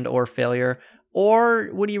 mediocrity and or failure?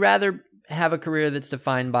 Or would he rather have a career that's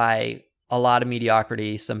defined by a lot of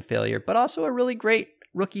mediocrity, some failure, but also a really great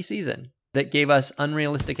rookie season that gave us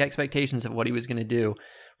unrealistic expectations of what he was going to do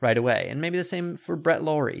right away? And maybe the same for Brett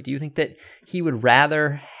Lawrie. Do you think that he would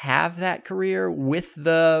rather have that career with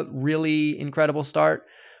the really incredible start,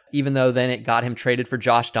 even though then it got him traded for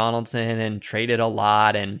Josh Donaldson and traded a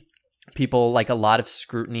lot, and people like a lot of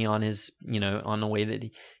scrutiny on his, on the way that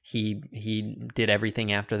he did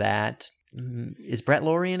everything after that? Is Brett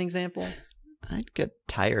Lawrie an example? I'd get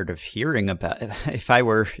tired of hearing about it. If I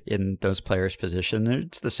were in those players' position,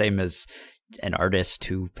 it's the same as an artist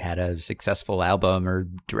who had a successful album or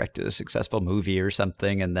directed a successful movie or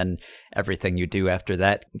something, and then everything you do after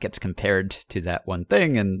that gets compared to that one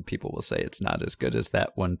thing, and people will say it's not as good as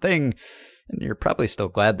that one thing. And you're probably still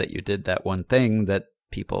glad that you did that one thing that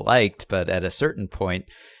people liked, but at a certain point,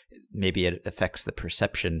 maybe it affects the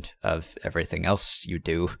perception of everything else you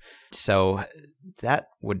do. So that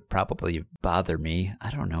would probably bother me. I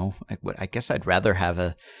don't know. I guess I'd rather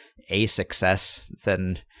have a success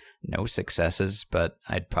than no successes, but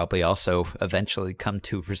I'd probably also eventually come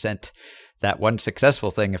to resent that one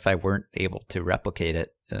successful thing if I weren't able to replicate it,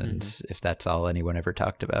 and if that's all anyone ever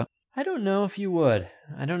talked about. I don't know if you would.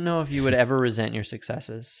 I don't know if you would ever resent your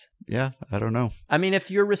successes. Yeah, I don't know. I mean, if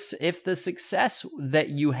the success that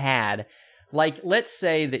you had, like, let's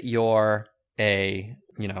say that you're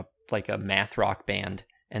like a math rock band,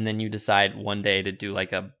 and then you decide one day to do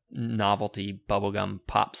like a novelty bubblegum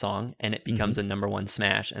pop song and it becomes a number one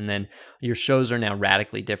smash. And then your shows are now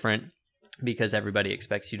radically different because everybody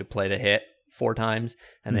expects you to play the hit 4 times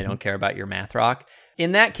and they don't care about your math rock.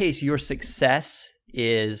 In that case, your success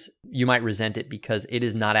is, you might resent it because it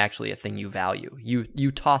is not actually a thing you value.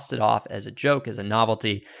 You tossed it off as a joke, as a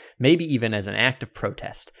novelty, maybe even as an act of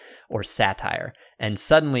protest or satire, and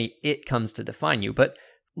suddenly it comes to define you. But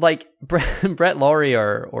like Brett Lawrie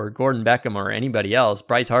or Gordon Beckham or anybody else,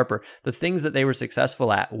 Bryce Harper, the things that they were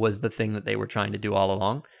successful at was the thing that they were trying to do all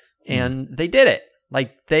along, and they did it.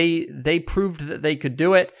 Like they proved that they could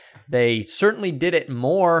do it. They certainly did it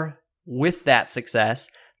more with that success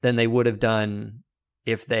than they would have done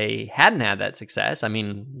if they hadn't had that success. I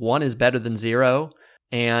mean, 1 is better than 0.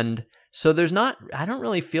 And so I don't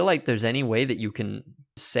really feel like there's any way that you can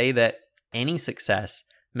say that any success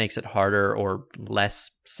makes it harder or less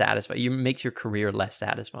satisfying. It makes your career less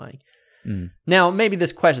satisfying. Now, maybe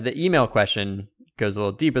this question, the email question, goes a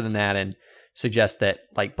little deeper than that and suggests that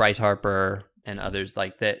like Bryce Harper and others,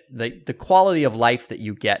 like that the quality of life that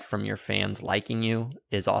you get from your fans liking you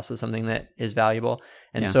is also something that is valuable.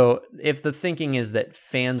 And so if the thinking is that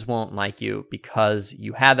fans won't like you because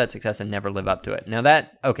you had that success and never live up to it, now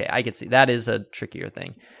that, okay, I could see that is a trickier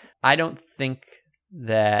thing. I don't think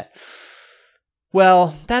that,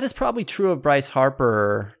 well, that is probably true of Bryce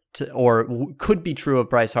Harper could be true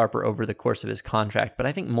of Bryce Harper over the course of his contract, but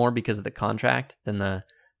I think more because of the contract than the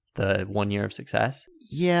 1 year of success.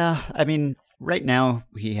 Yeah, I mean, right now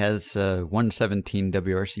he has 117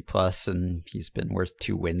 WRC plus, and he's been worth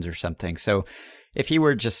 2 wins or something. So if he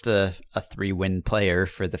were just a 3-win player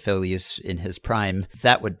for the Phillies in his prime,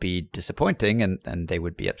 that would be disappointing, and they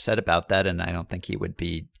would be upset about that, and I don't think he would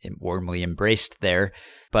be warmly embraced there.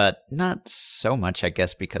 But not so much, I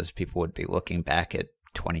guess, because people would be looking back at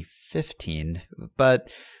 2015.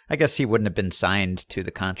 But I guess he wouldn't have been signed to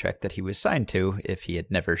the contract that he was signed to if he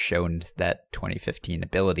had never shown that 2015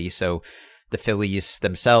 ability. So the Phillies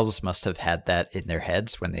themselves must have had that in their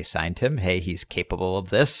heads when they signed him. Hey, he's capable of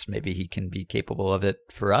this. Maybe he can be capable of it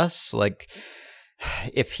for us. Like,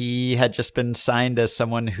 if he had just been signed as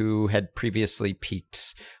someone who had previously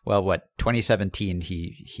peaked, 2017,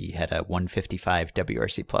 he had a 155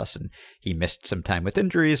 WRC plus, and he missed some time with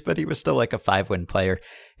injuries, but he was still like a 5-win player.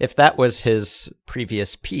 If that was his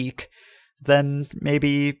previous peak, then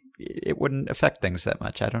maybe it wouldn't affect things that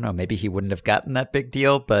much. I don't know. Maybe he wouldn't have gotten that big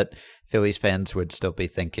deal, but Phillies fans would still be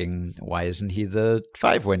thinking, why isn't he the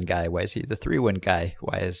 5-win guy? Why is he the 3-win guy?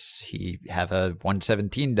 Why does he have a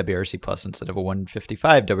 117 WRC plus instead of a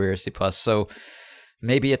 155 WRC plus? So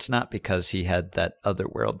maybe it's not because he had that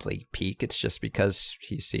otherworldly peak. It's just because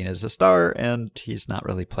he's seen as a star and he's not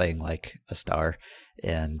really playing like a star.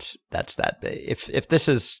 And that's that. If this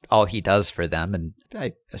is all he does for them, and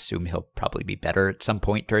I assume he'll probably be better at some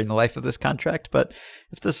point during the life of this contract, but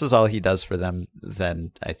if this is all he does for them,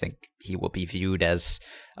 then I think he will be viewed as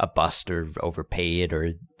a bust or overpaid,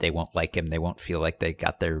 or they won't like him. They won't feel like they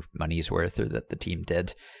got their money's worth, or that the team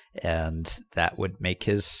did. And that would make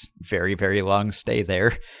his very, very long stay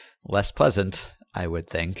there less pleasant, I would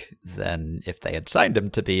think, than if they had signed him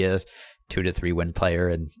to be a 2 to 3 win player,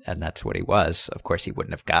 and that's what he was. Of course, he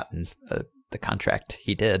wouldn't have gotten the contract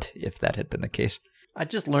he did if that had been the case. I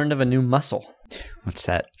just learned of a new muscle. What's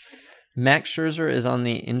that? Max Scherzer is on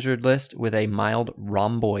the injured list with a mild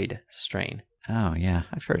rhomboid strain. Oh, yeah,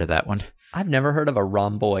 I've heard of that one. I've never heard of a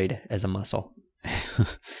rhomboid as a muscle.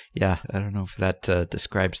 Yeah, I don't know if that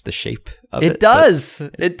describes the shape of it. It does.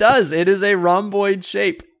 It does. It is a rhomboid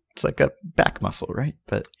shape. It's like a back muscle, right?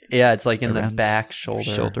 But yeah, it's like in the back shoulder.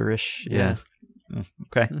 Shoulder-ish, yeah.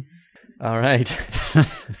 Okay. All right. All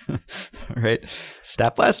right.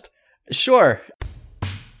 Stat Blast? Sure.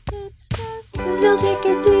 They'll take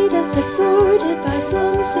Adidas that's sorted by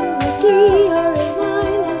something like ERA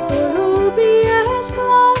minus or OBS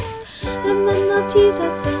plus, and then they'll tease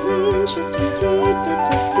out some interesting tidbit,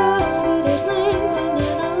 discuss it at length, and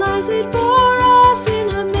analyze it for us in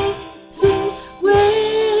amazing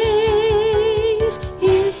ways.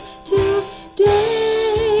 Here's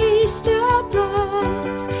today's Stat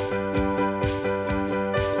Blast.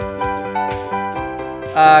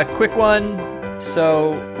 Quick one.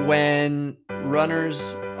 So when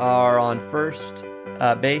runners are on first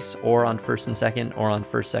base, or on first and second, or on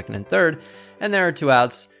first, second, and third, and there are 2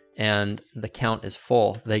 outs and the count is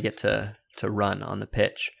full, they get to run on the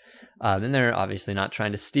pitch. And they're obviously not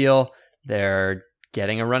trying to steal. They're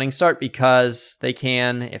getting a running start because they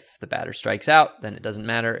can. If the batter strikes out, then it doesn't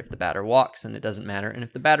matter. If the batter walks, then it doesn't matter. And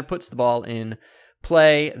if the batter puts the ball in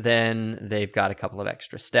play, then they've got a couple of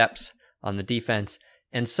extra steps on the defense.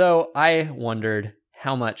 And so I wondered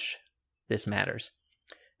how much this matters.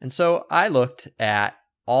 And so I looked at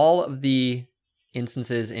all of the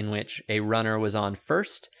instances in which a runner was on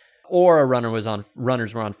first, or runners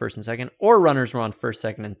were on first and second, or runners were on first,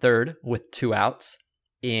 second, and third with 2 outs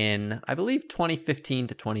in, I believe, 2015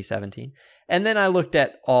 to 2017. And then I looked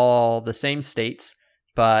at all the same states,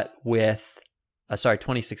 but with,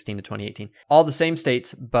 2016 to 2018. All the same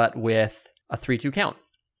states, but with a 3-2 count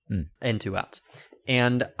and 2 outs.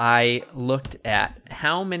 And I looked at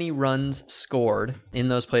how many runs scored in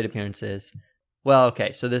those plate appearances. Well,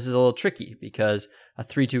 okay, so this is a little tricky because a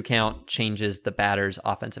 3-2 count changes the batter's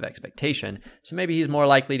offensive expectation. So maybe he's more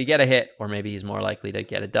likely to get a hit, or maybe he's more likely to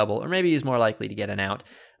get a double, or maybe he's more likely to get an out.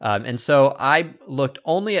 And so I looked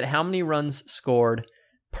only at how many runs scored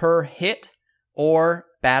per hit or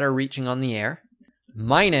batter reaching on the air,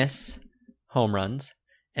 minus home runs.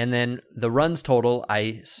 And then the runs total,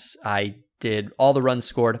 I did all the runs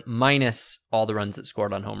scored minus all the runs that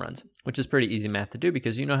scored on home runs, which is pretty easy math to do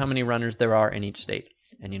because you know how many runners there are in each state,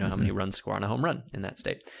 and you know how many runs score on a home run in that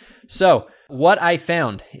state. So what I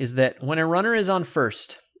found is that when a runner is on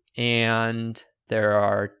first and there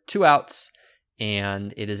are 2 outs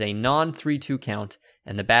and it is a non-3-2 count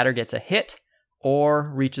and the batter gets a hit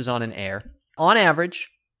or reaches on an air, on average,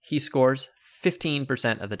 he scores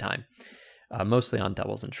 15% of the time, mostly on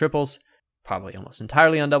doubles and triples, probably almost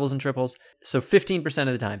entirely on doubles and triples. So 15%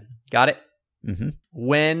 of the time. Got it? Mm-hmm.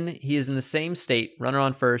 When he is in the same state, runner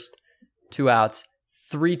on first, 2 outs,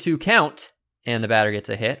 3-2 count, and the batter gets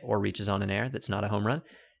a hit or reaches on an air that's not a home run,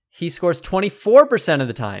 he scores 24% of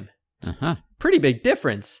the time. Uh-huh. Pretty big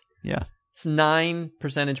difference. Yeah. It's 9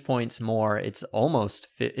 percentage points more. It's almost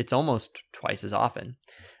twice as often.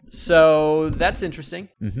 So that's interesting.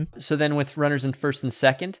 Mm-hmm. So then with runners in first and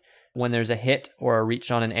second, when there's a hit or a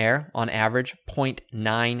reach on an air, on average,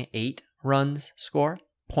 0.98 runs score.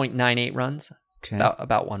 0.98 runs, Okay.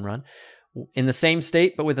 about 1 run. In the same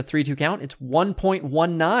state, but with a 3-2 count, it's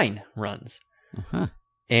 1.19 runs. Uh-huh.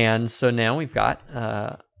 And so now we've got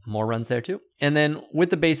more runs there too. And then with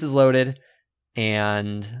the bases loaded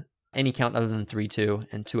and any count other than 3-2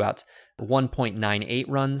 and 2 outs, 1.98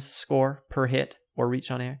 runs score per hit or reach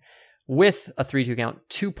on air. With a 3-2 count,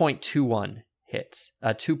 2.21 hits,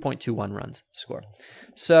 2.21 runs score.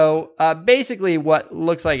 So basically what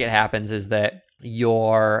looks like it happens is that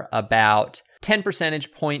you're about 10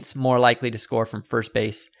 percentage points more likely to score from first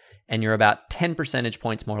base, and you're about 10 percentage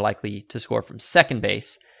points more likely to score from second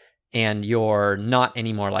base, and you're not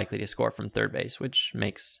any more likely to score from third base, which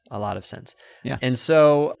makes a lot of sense. Yeah. And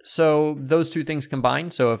so those two things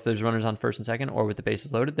combined, so if there's runners on first and second or with the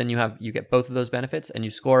bases loaded, then you get both of those benefits, and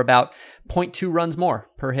you score about 0.2 runs more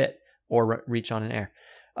per hit or reach on an air.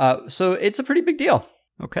 So it's a pretty big deal.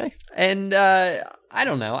 Okay. And I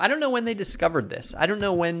don't know. I don't know when they discovered this. I don't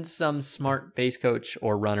know when some smart base coach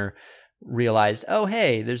or runner realized, oh,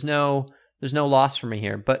 hey, there's no loss for me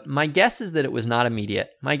here. But my guess is that it was not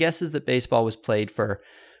immediate. My guess is that baseball was played for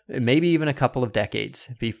maybe even a couple of decades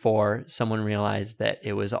before someone realized that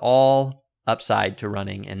it was all upside to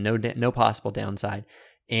running and no possible downside.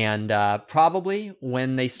 And probably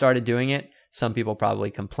when they started doing it, some people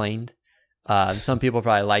probably complained. Some people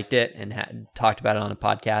probably liked it and had talked about it on a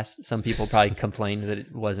podcast. Some people probably complained that it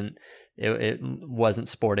wasn't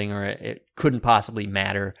sporting, or it couldn't possibly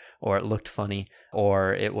matter, or it looked funny,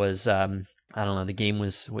 or it was I don't know, the game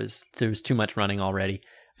was there was too much running already.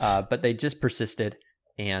 But they just persisted,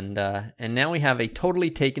 and now we have a totally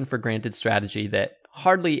taken for granted strategy that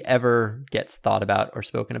hardly ever gets thought about or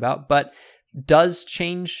spoken about, but does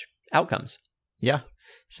change outcomes. Yeah,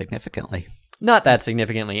 significantly. Not that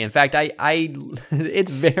significantly. In fact,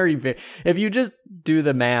 it's very, very, if you just do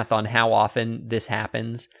the math on how often this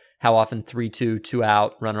happens, how often 3-2, 2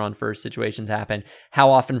 out, runner on first situations happen,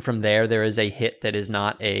 how often from there is a hit that is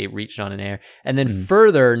not a reach on an air, and then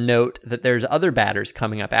further note that there's other batters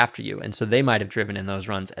coming up after you, and so they might have driven in those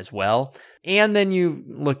runs as well. And then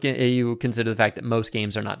you consider the fact that most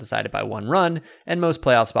games are not decided by 1 run, and most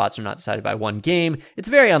playoff spots are not decided by 1 game. It's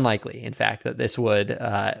very unlikely, in fact, that this would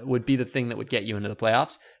be the thing that would get you into the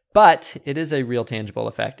playoffs, but it is a real tangible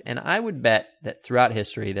effect. And I would bet that throughout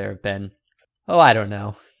history there have been, I don't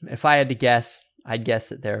know, if I had to guess, I'd guess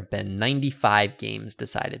that there have been 95 games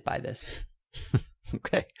decided by this.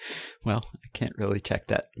 Okay. Well, I can't really check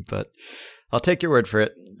that, but I'll take your word for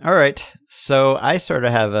it. All right. So I sort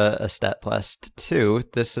of have a stat blast too.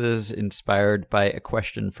 This is inspired by a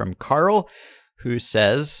question from Carl, who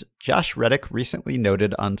says, Josh Reddick recently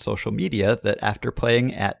noted on social media that after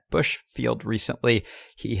playing at Busch Field recently,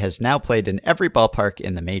 he has now played in every ballpark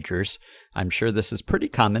in the majors. I'm sure this is pretty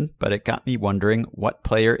common, but it got me wondering what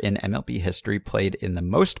player in MLB history played in the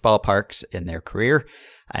most ballparks in their career.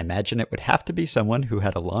 I imagine it would have to be someone who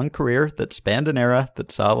had a long career that spanned an era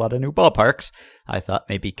that saw a lot of new ballparks. I thought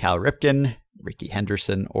maybe Cal Ripken, Ricky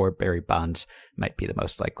Henderson, or Barry Bonds might be the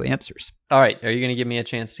most likely answers. All right. Are you going to give me a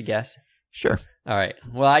chance to guess? Sure. All right.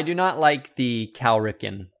 Well, I do not like the Cal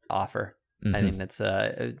Ripken offer. I think that's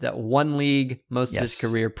that one league. Most of his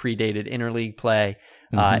career predated interleague play,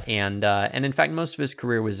 and in fact, most of his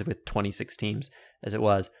career was with 26 teams as it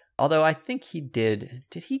was. Although I think he did.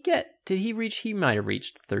 Did he reach? He might have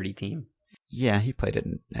reached 30 team. Yeah, he played it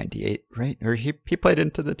in 98, right? Or he played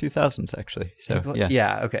into the 2000s, actually. So, yeah.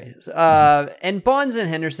 Yeah, okay. And Bonds and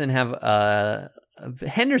Henderson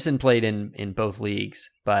Henderson played in both leagues,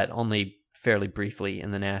 but only fairly briefly in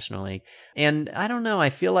the National League. And I don't know, I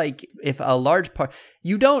feel like if a large part,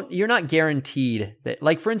 you're not guaranteed that,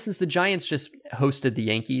 like, for instance, the Giants just hosted the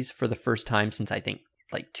Yankees for the first time since I think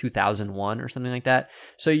like 2001 or something like that.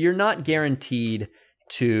 So you're not guaranteed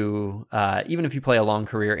to, even if you play a long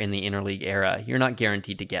career in the interleague era, you're not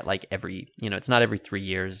guaranteed to get like it's not every 3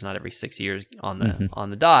 years, it's not every 6 years on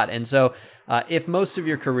the dot. And so if most of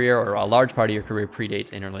your career or a large part of your career predates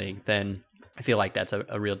interleague, then I feel like that's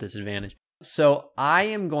a real disadvantage. So I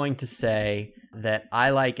am going to say that I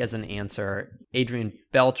like as an answer Adrian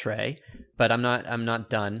Beltre, but I'm not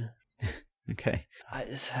done. Okay.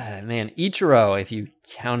 Man, Ichiro, if you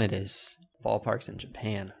count it as ballparks in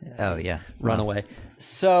Japan. Oh, yeah. Runaway.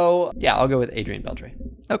 So, yeah, I'll go with Adrian Beltre.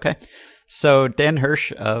 Okay. So Dan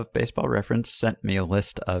Hirsch of Baseball Reference sent me a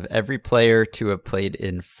list of every player to have played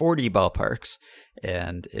in 40 ballparks,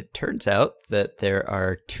 and it turns out that there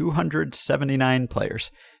are 279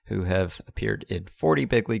 players who have appeared in 40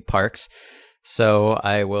 big league parks. So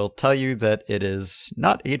I will tell you that it is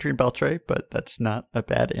not Adrian Beltre, but that's not a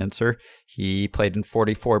bad answer. He played in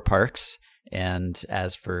 44 parks. And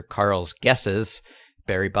as for Carl's guesses,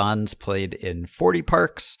 Barry Bonds played in 40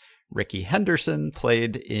 parks. Ricky Henderson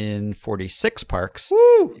played in 46 parks.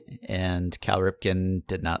 Woo! And Cal Ripken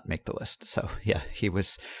did not make the list. So yeah, he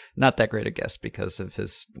was not that great a guess because of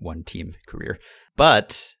his one-team career.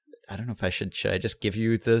 But I don't know if I should I just give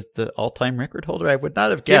you the all-time record holder? I would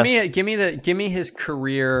not have guessed. Give me his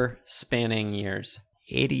career spanning years.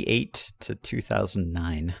 88 to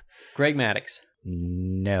 2009. Greg Maddux.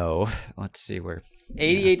 No. Let's see where.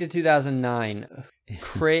 88 to 2009.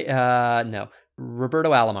 No.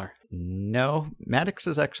 Roberto Alomar. No. Maddux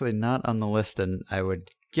is actually not on the list, and I would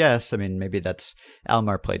guess, maybe that's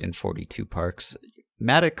Alomar played in 42 parks.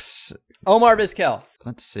 Maddux. Omar Vizquel.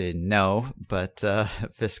 Let's see. No, but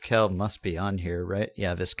Vizquel must be on here, right?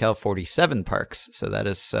 Yeah, Vizquel 47 parks. So that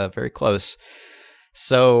is very close.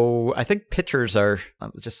 So I think pitchers are,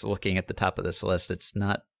 just looking at the top of this list, it's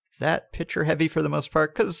not that pitcher heavy for the most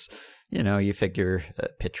part because, you figure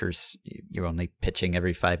pitchers, you're only pitching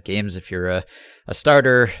every 5 games if you're a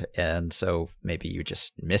starter. And so maybe you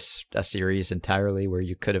just miss a series entirely where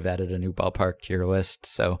you could have added a new ballpark to your list.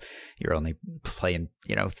 So you're only playing,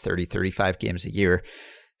 30, 35 games a year.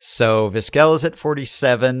 So Vizquel is at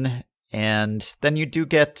 47. And then you do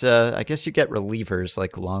get, I guess you get relievers,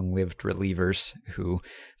 like long-lived relievers who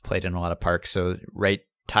played in a lot of parks. So right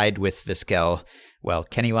tied with Vizquel. Well,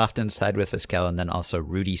 Kenny Lofton's tied with Vizquel, and then also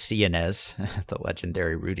Rudy Sionez, the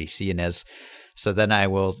legendary Rudy Sionez. So then I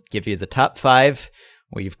will give you the top 5.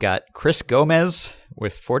 We've got Chris Gomez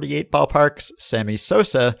with 48 ballparks, Sammy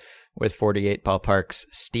Sosa with 48 ballparks,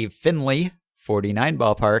 Steve Finley, 49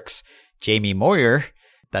 ballparks, Jamie Moyer.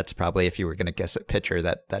 That's probably, if you were going to guess at pitcher,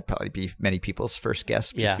 that'd probably be many people's first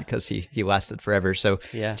guess just because he lasted forever. So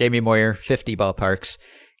Jamie Moyer, 50 ballparks.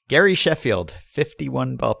 Gary Sheffield,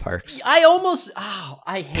 51 ballparks.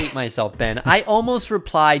 I hate myself, Ben. I almost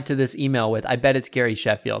replied to this email with, I bet it's Gary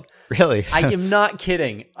Sheffield. Really? I am not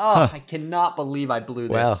kidding. I cannot believe I blew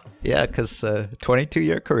this. Wow. Yeah, because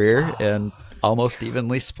 22-year career and almost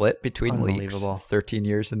evenly split between leagues. 13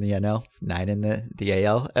 years in the NL, 9 in the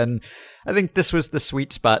AL. And I think this was the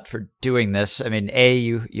sweet spot for doing this.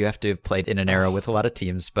 You have to have played in an era with a lot of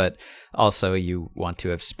teams, but also you want to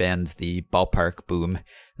have spanned the ballpark boom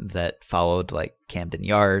that followed, like Camden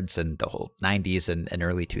Yards and the whole 90s and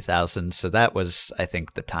early 2000s. So that was, I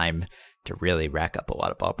think, the time to really rack up a lot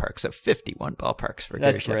of ballparks. So 51 ballparks for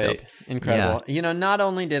Gary Sheffield. That's great. Incredible. Yeah. Not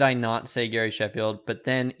only did I not say Gary Sheffield, but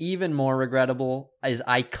then even more regrettable is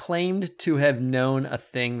I claimed to have known a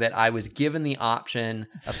thing that I was given the option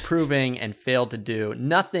of proving and failed to do.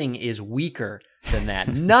 Nothing is weaker than that.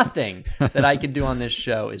 Nothing that I could do on this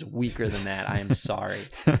show is weaker than that. I am sorry.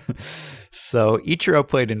 So Ichiro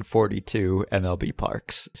played in 42 MLB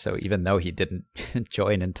parks. So even though he didn't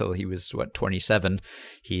join until he was, 27,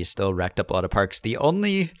 he still racked up a lot of parks. The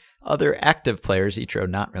only other active players, Ichiro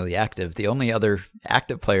not really active, the only other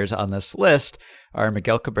active players on this list are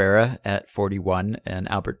Miguel Cabrera at 41 and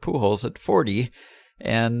Albert Pujols at 40.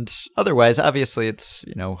 And otherwise, obviously, it's,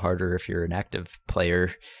 harder if you're an active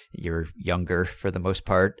player. You're younger for the most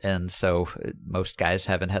part. And so most guys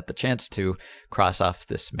haven't had the chance to cross off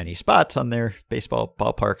this many spots on their baseball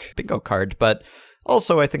ballpark bingo card. But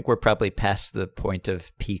also, I think we're probably past the point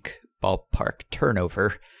of peak ballpark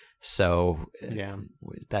turnover. So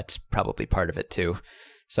that's probably part of it, too.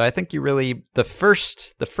 So I think you really, the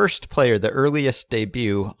first player, the earliest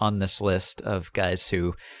debut on this list of guys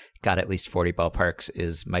who got at least 40 ballparks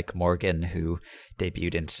is Mike Morgan, who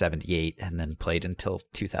debuted in 78 and then played until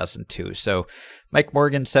 2002. So Mike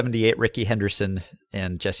Morgan, 78, Ricky Henderson,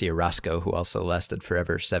 and Jesse Orosco, who also lasted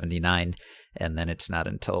forever, 79. And then it's not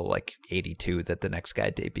until 82 that the next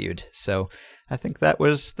guy debuted. So I think that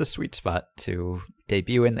was the sweet spot to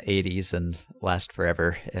debut in the 80s and last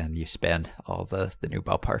forever. And you span all the new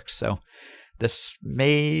ballparks. So this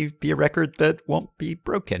may be a record that won't be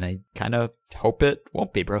broken. I kind of hope it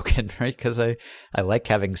won't be broken, right? Because I like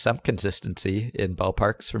having some consistency in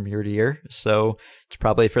ballparks from year to year. So it's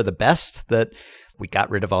probably for the best that we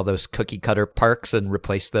got rid of all those cookie cutter parks and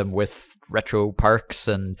replaced them with retro parks,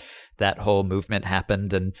 and that whole movement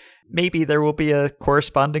happened. And maybe there will be a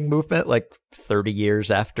corresponding movement 30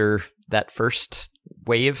 years after that first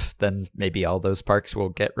wave, then maybe all those parks will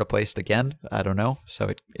get replaced again. I don't know. So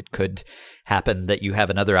it could happen that you have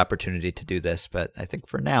another opportunity to do this. But I think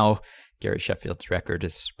for now, Gary Sheffield's record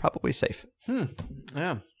is probably safe.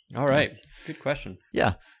 Yeah. All right. Good question.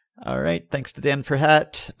 Yeah. All right. Thanks to Dan for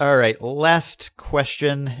that. All right. Last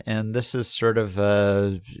question. And this is sort of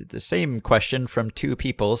the same question from two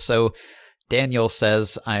people. So Daniel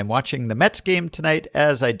says, I'm watching the Mets game tonight,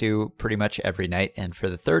 as I do pretty much every night. And for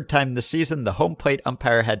the third time this season, the home plate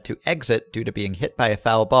umpire had to exit due to being hit by a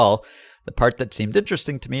foul ball. The part that seemed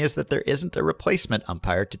interesting to me is that there isn't a replacement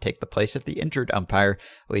umpire to take the place of the injured umpire,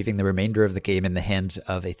 leaving the remainder of the game in the hands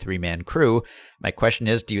of a three-man crew. My question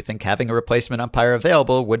is, do you think having a replacement umpire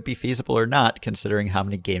available would be feasible or not, considering how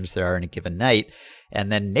many games there are in a given night?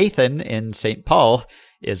 And then Nathan in St. Paul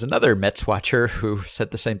is another Mets watcher who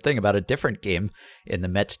said the same thing about a different game. In the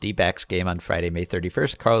Mets D-backs game on Friday, May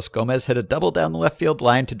 31st, Carlos Gomez hit a double down the left field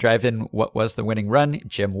line to drive in what was the winning run.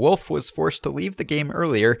 Jim Wolf was forced to leave the game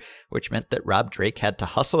earlier, which meant that Rob Drake had to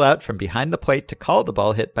hustle out from behind the plate to call the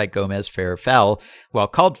ball hit by Gomez fair or foul. While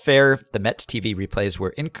called fair, the Mets TV replays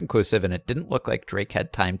were inconclusive, and it didn't look like Drake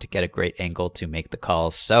had time to get a great angle to make the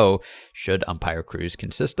call. So, should umpire crews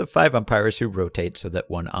consist of 5 umpires who rotate so that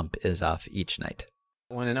one ump is off each night?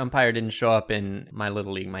 When an umpire didn't show up in my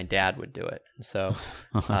little league, my dad would do it. So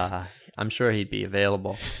I'm sure he'd be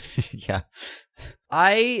available. Yeah.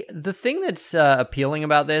 The thing that's appealing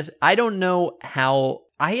about this, I don't know how,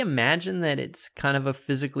 I imagine that it's kind of a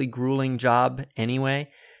physically grueling job anyway.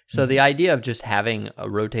 So the idea of just having a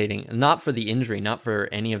rotating, not for the injury, not for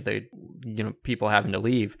any of the people having to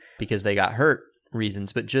leave because they got hurt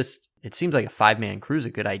reasons, but just it seems like a 5-man crew is a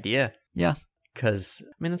good idea. Yeah. Because,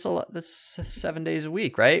 it's a lot, that's 7 days a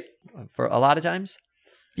week, right? For a lot of times.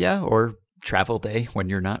 Yeah, or travel day when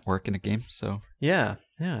you're not working a game, so. Yeah.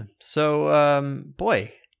 So,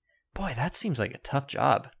 boy, that seems like a tough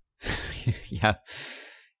job.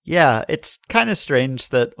 Yeah, it's kind of strange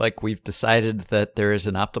that, we've decided that there is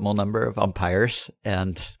an optimal number of umpires,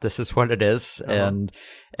 and this is what it is, and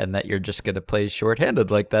that you're just going to play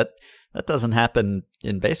shorthanded like that. That doesn't happen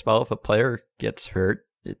in baseball. If a player gets hurt,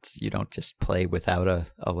 you don't just play without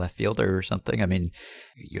a left fielder or something.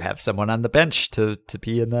 You have someone on the bench to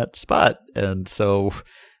be in that spot. And so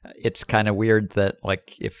it's kind of weird that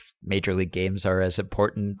if major league games are as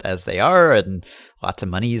important as they are and lots of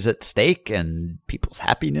money is at stake and people's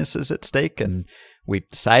happiness is at stake, and we've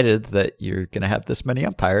decided that you're going to have this many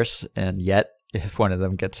umpires, and yet if one of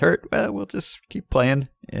them gets hurt, well, we'll just keep playing,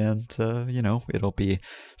 and, it'll be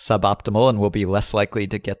suboptimal and we'll be less likely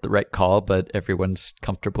to get the right call, but everyone's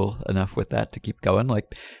comfortable enough with that to keep going.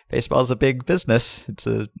 Baseball is a big business. It's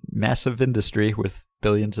a massive industry with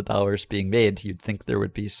billions of dollars being made. You'd think there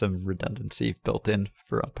would be some redundancy built in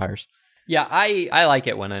for umpires. Yeah, I like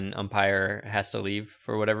it when an umpire has to leave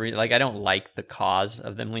for whatever reason. I don't like the cause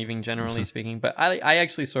of them leaving, generally speaking, but I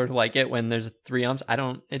actually sort of like it when there's 3 umps.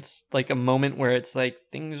 It's a moment where it's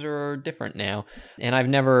things are different now. And I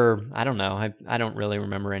don't really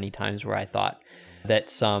remember any times where I thought that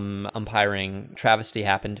some umpiring travesty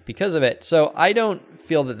happened because of it. So I don't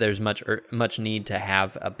feel that there's much need to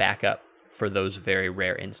have a backup for those very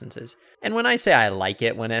rare instances. And when I say I like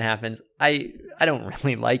it when it happens, I don't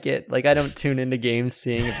really like it. Like, I don't tune into games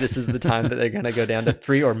seeing if this is the time that they're going to go down to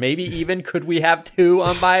 3, or maybe even could we have 2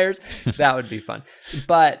 umpires? That would be fun.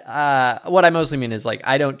 But what I mostly mean is, like,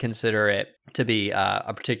 I don't consider it to be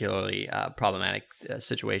a particularly problematic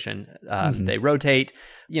situation. They rotate.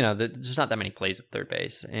 You know, there's not that many plays at third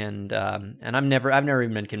base, and I've never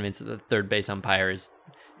even been convinced that the third base umpire is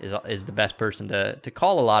the best person to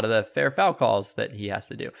call a lot of the fair foul calls that he has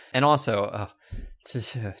to do. And also,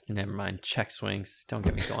 never mind, check swings. Don't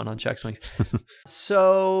get me going on check swings.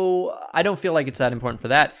 So I don't feel like it's that important for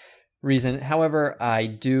that reason. However, I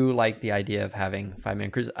do like the idea of having 5-man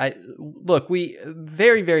crews. We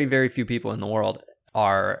very, very, very few people in the world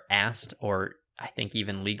are asked, or I think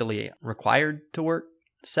even legally required, to work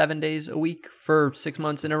 7 days a week for 6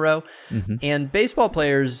 months in a row. Mm-hmm. And baseball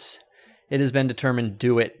players, it has been determined,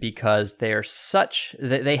 do it because they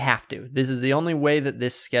have to. This is the only way that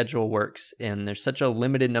this schedule works. And there's such a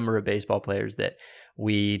limited number of baseball players that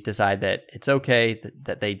we decide that it's okay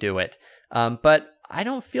that they do it. But I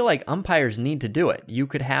don't feel like umpires need to do it. You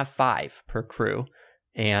could have 5 per crew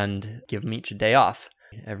and give them each a day off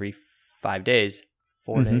every 5 days,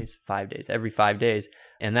 4 days, 5 days, every 5 days.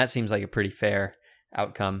 And that seems like a pretty fair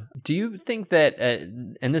outcome. Do you think that,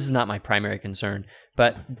 and this is not my primary concern,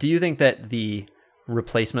 but do you think that the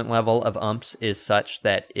replacement level of umps is such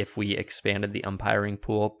that if we expanded the umpiring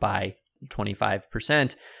pool by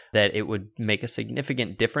 25%, that it would make a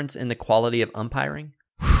significant difference in the quality of umpiring?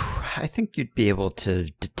 I think you'd be able to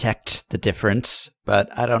detect the difference, but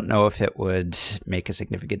I don't know if it would make a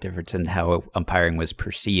significant difference in how umpiring was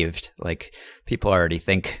perceived. Like, people already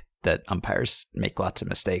think that umpires make lots of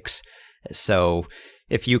mistakes. So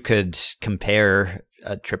if you could compare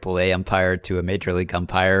a AAA umpire to a Major League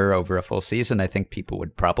umpire over a full season, I think people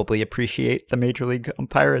would probably appreciate the Major League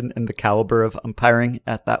umpire and the caliber of umpiring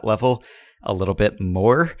at that level a little bit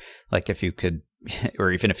more. Like, if you could,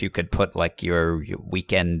 or even if you could put like your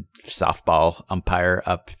weekend softball umpire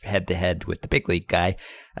up head to head with the big league guy,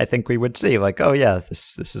 I think we would see like, oh yeah,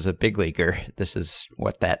 this is a big leaguer. This is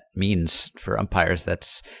what that means for umpires.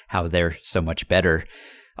 That's how they're so much better.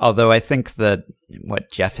 Although I think that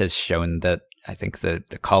what Jeff has shown, that I think the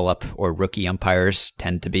call-up or rookie umpires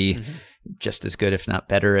tend to be just as good, if not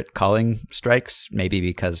better, at calling strikes, maybe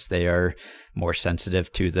because they are more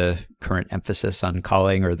sensitive to the current emphasis on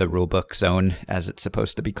calling, or the rulebook zone as it's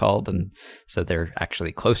supposed to be called. And so they're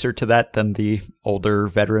actually closer to that than the older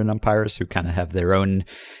veteran umpires who kind of have their own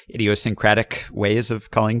idiosyncratic ways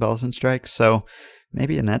of calling balls and strikes. So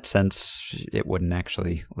maybe in that sense, it wouldn't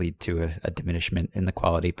actually lead to a diminishment in the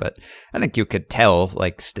quality. But I think you could tell,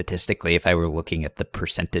 like statistically, if I were looking at the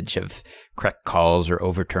percentage of correct calls or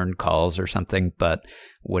overturned calls or something. But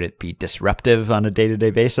would it be disruptive on a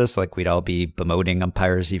day-to-day basis? Like, we'd all be bemoaning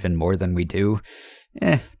umpires even more than we do?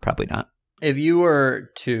 Probably not. If you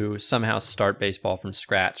were to somehow start baseball from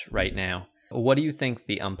scratch right now, what do you think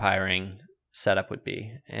the umpiring setup would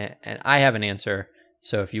be? And I have an answer.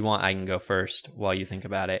 So if you want, I can go first while you think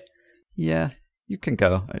about it. Yeah, you can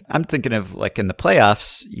go. I'm thinking of, like, in the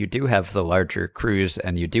playoffs, you do have the larger crews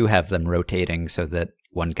and you do have them rotating so that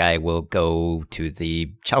one guy will go to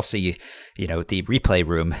the Chelsea, the replay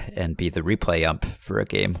room and be the replay ump for a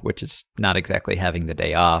game, which is not exactly having the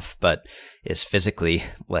day off, but is physically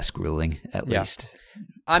less grueling at least.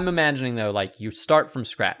 I'm imagining, though, like, you start from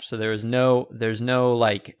scratch. So there's no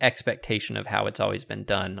like expectation of how it's always been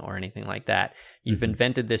done or anything like that. You've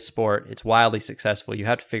invented this sport. It's wildly successful. You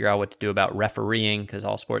have to figure out what to do about refereeing, because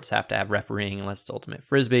all sports have to have refereeing unless it's ultimate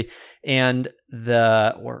frisbee. And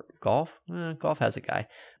or golf. Golf has a guy.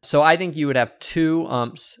 So I think you would have 2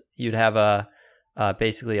 umps. You'd have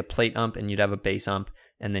basically a plate ump, and you'd have a base ump.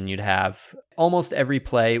 And then you'd have almost every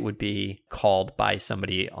play would be called by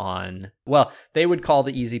somebody they would call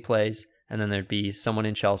the easy plays. And then there'd be someone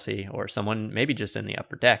in Chelsea, or someone maybe just in the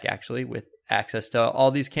upper deck, actually, with access to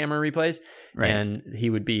all these camera replays. Right. And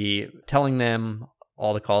he would be telling them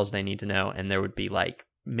all the calls they need to know. And there would be like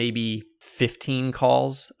maybe 15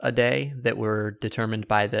 calls a day that were determined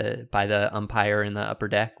by the umpire in the upper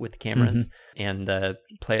deck with the cameras. And the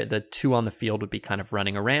 2 on the field would be kind of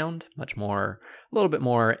running around, a little bit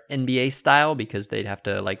more NBA style, because they'd have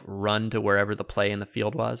to like run to wherever the play in the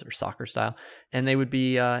field was, or soccer style. And they would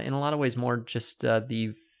be in a lot of ways more just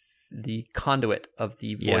the conduit of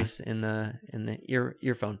the voice in the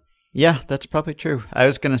earphone. Yeah, that's probably true. I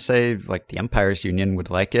was going to say, like, the umpires union would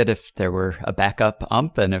like it if there were a backup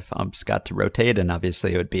ump and if umps got to rotate, and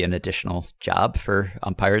obviously it would be an additional job for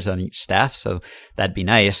umpires on each staff, so that'd be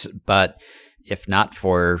nice. But if not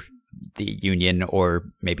for the union,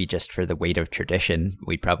 or maybe just for the weight of tradition,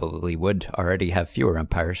 we probably would already have fewer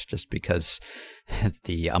umpires, just because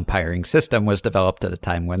the umpiring system was developed at a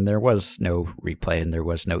time when there was no replay and there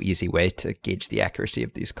was no easy way to gauge the accuracy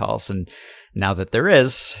of these calls. And now that there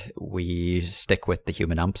is, we stick with the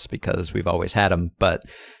human umps because we've always had them, but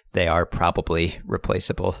they are probably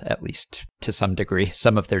replaceable, at least to some degree.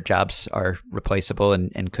 Some of their jobs are replaceable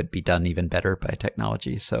and could be done even better by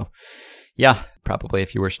technology. So yeah, probably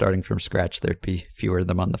if you were starting from scratch, there'd be fewer of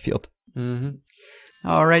them on the field. Mm-hmm.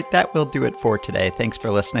 All right, that will do it for today. Thanks for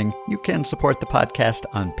listening. You can support the podcast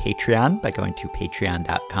on Patreon by going to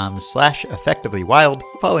patreon.com/effectivelywild.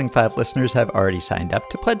 The following 5 listeners have already signed up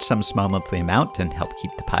to pledge some small monthly amount and help keep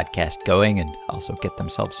the podcast going and also get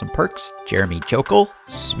themselves some perks. Jeremy Jokel,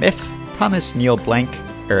 Smith, Thomas Neil Blank,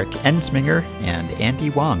 Eric Ensminger, and Andy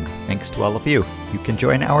Wong. Thanks to all of you. You can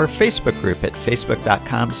join our Facebook group at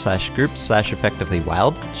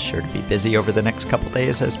facebook.com/groups/effectivelywild. It's sure to be busy over the next couple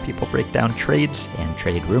days as people break down trades and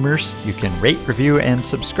trade rumors. You can rate, review, and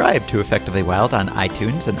subscribe to Effectively Wild on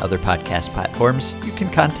iTunes and other podcast platforms. You can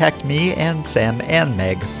contact me and Sam and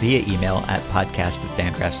Meg via email at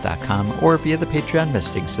podcast@fangraphs.com or via the Patreon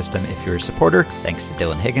messaging system if you're a supporter. Thanks to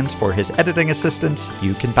Dylan Higgins for his editing assistance.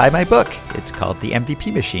 You can buy my book. It's called The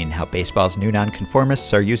MVP Machine: How Baseball's New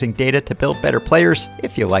Nonconformists Are Using Data to Build Better Players.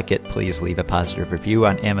 If you like it, please leave a positive review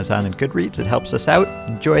on Amazon and Goodreads. It helps us out.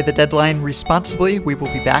 Enjoy the deadline responsibly. We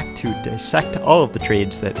will be back to dissect all of the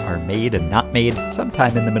trades that are made and not made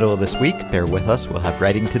sometime in the middle of this week. Bear with us. We'll have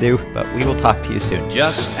writing to do, but we will talk to you soon.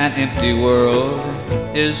 Just an empty world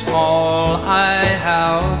is all I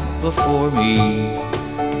have before me.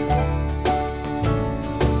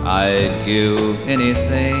 I'd give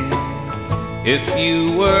anything if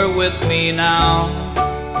you were with me now.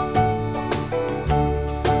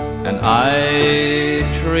 And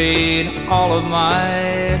I'd trade all of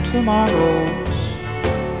my tomorrows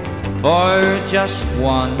for just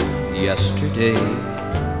one yesterday.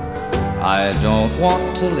 I don't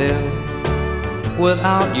want to live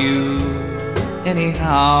without you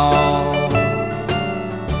anyhow.